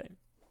celebration today.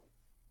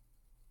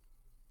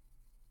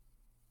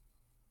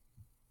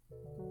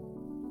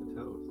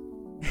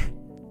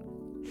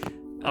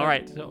 All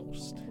right.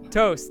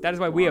 Toast. That is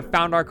why we have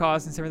found our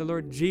cause in serving the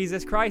Lord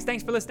Jesus Christ.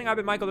 Thanks for listening. I've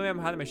been Michael, the man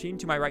behind the machine.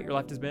 To my right, your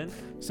left has been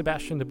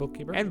Sebastian, the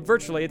bookkeeper. And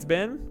virtually it's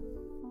been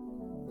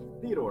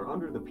Theodore,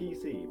 under the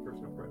PC,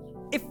 person of Christ.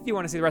 If you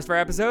want to see the rest of our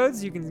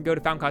episodes, you can go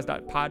to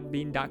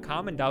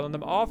foundcause.podbean.com and download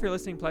them all for your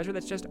listening pleasure.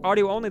 That's just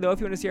audio only, though. If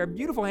you want to see our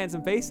beautiful,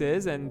 handsome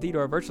faces and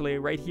Theodore virtually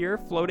right here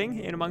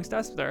floating in amongst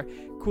us with our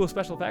cool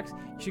special effects,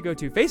 you should go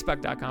to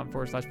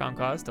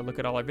facebook.com/foundcause to look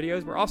at all our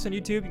videos. We're also on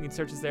YouTube. You can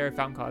search us there,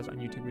 Found Cause on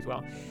YouTube as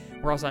well.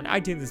 We're also on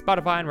iTunes and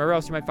Spotify and wherever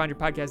else you might find your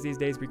podcast these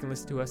days, where you can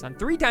listen to us on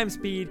 3 times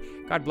speed.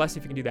 God bless you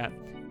if you can do that.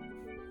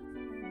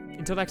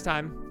 Until next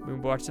time, we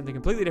will watch something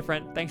completely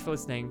different. Thanks for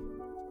listening.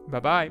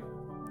 Bye-bye.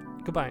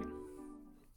 Goodbye.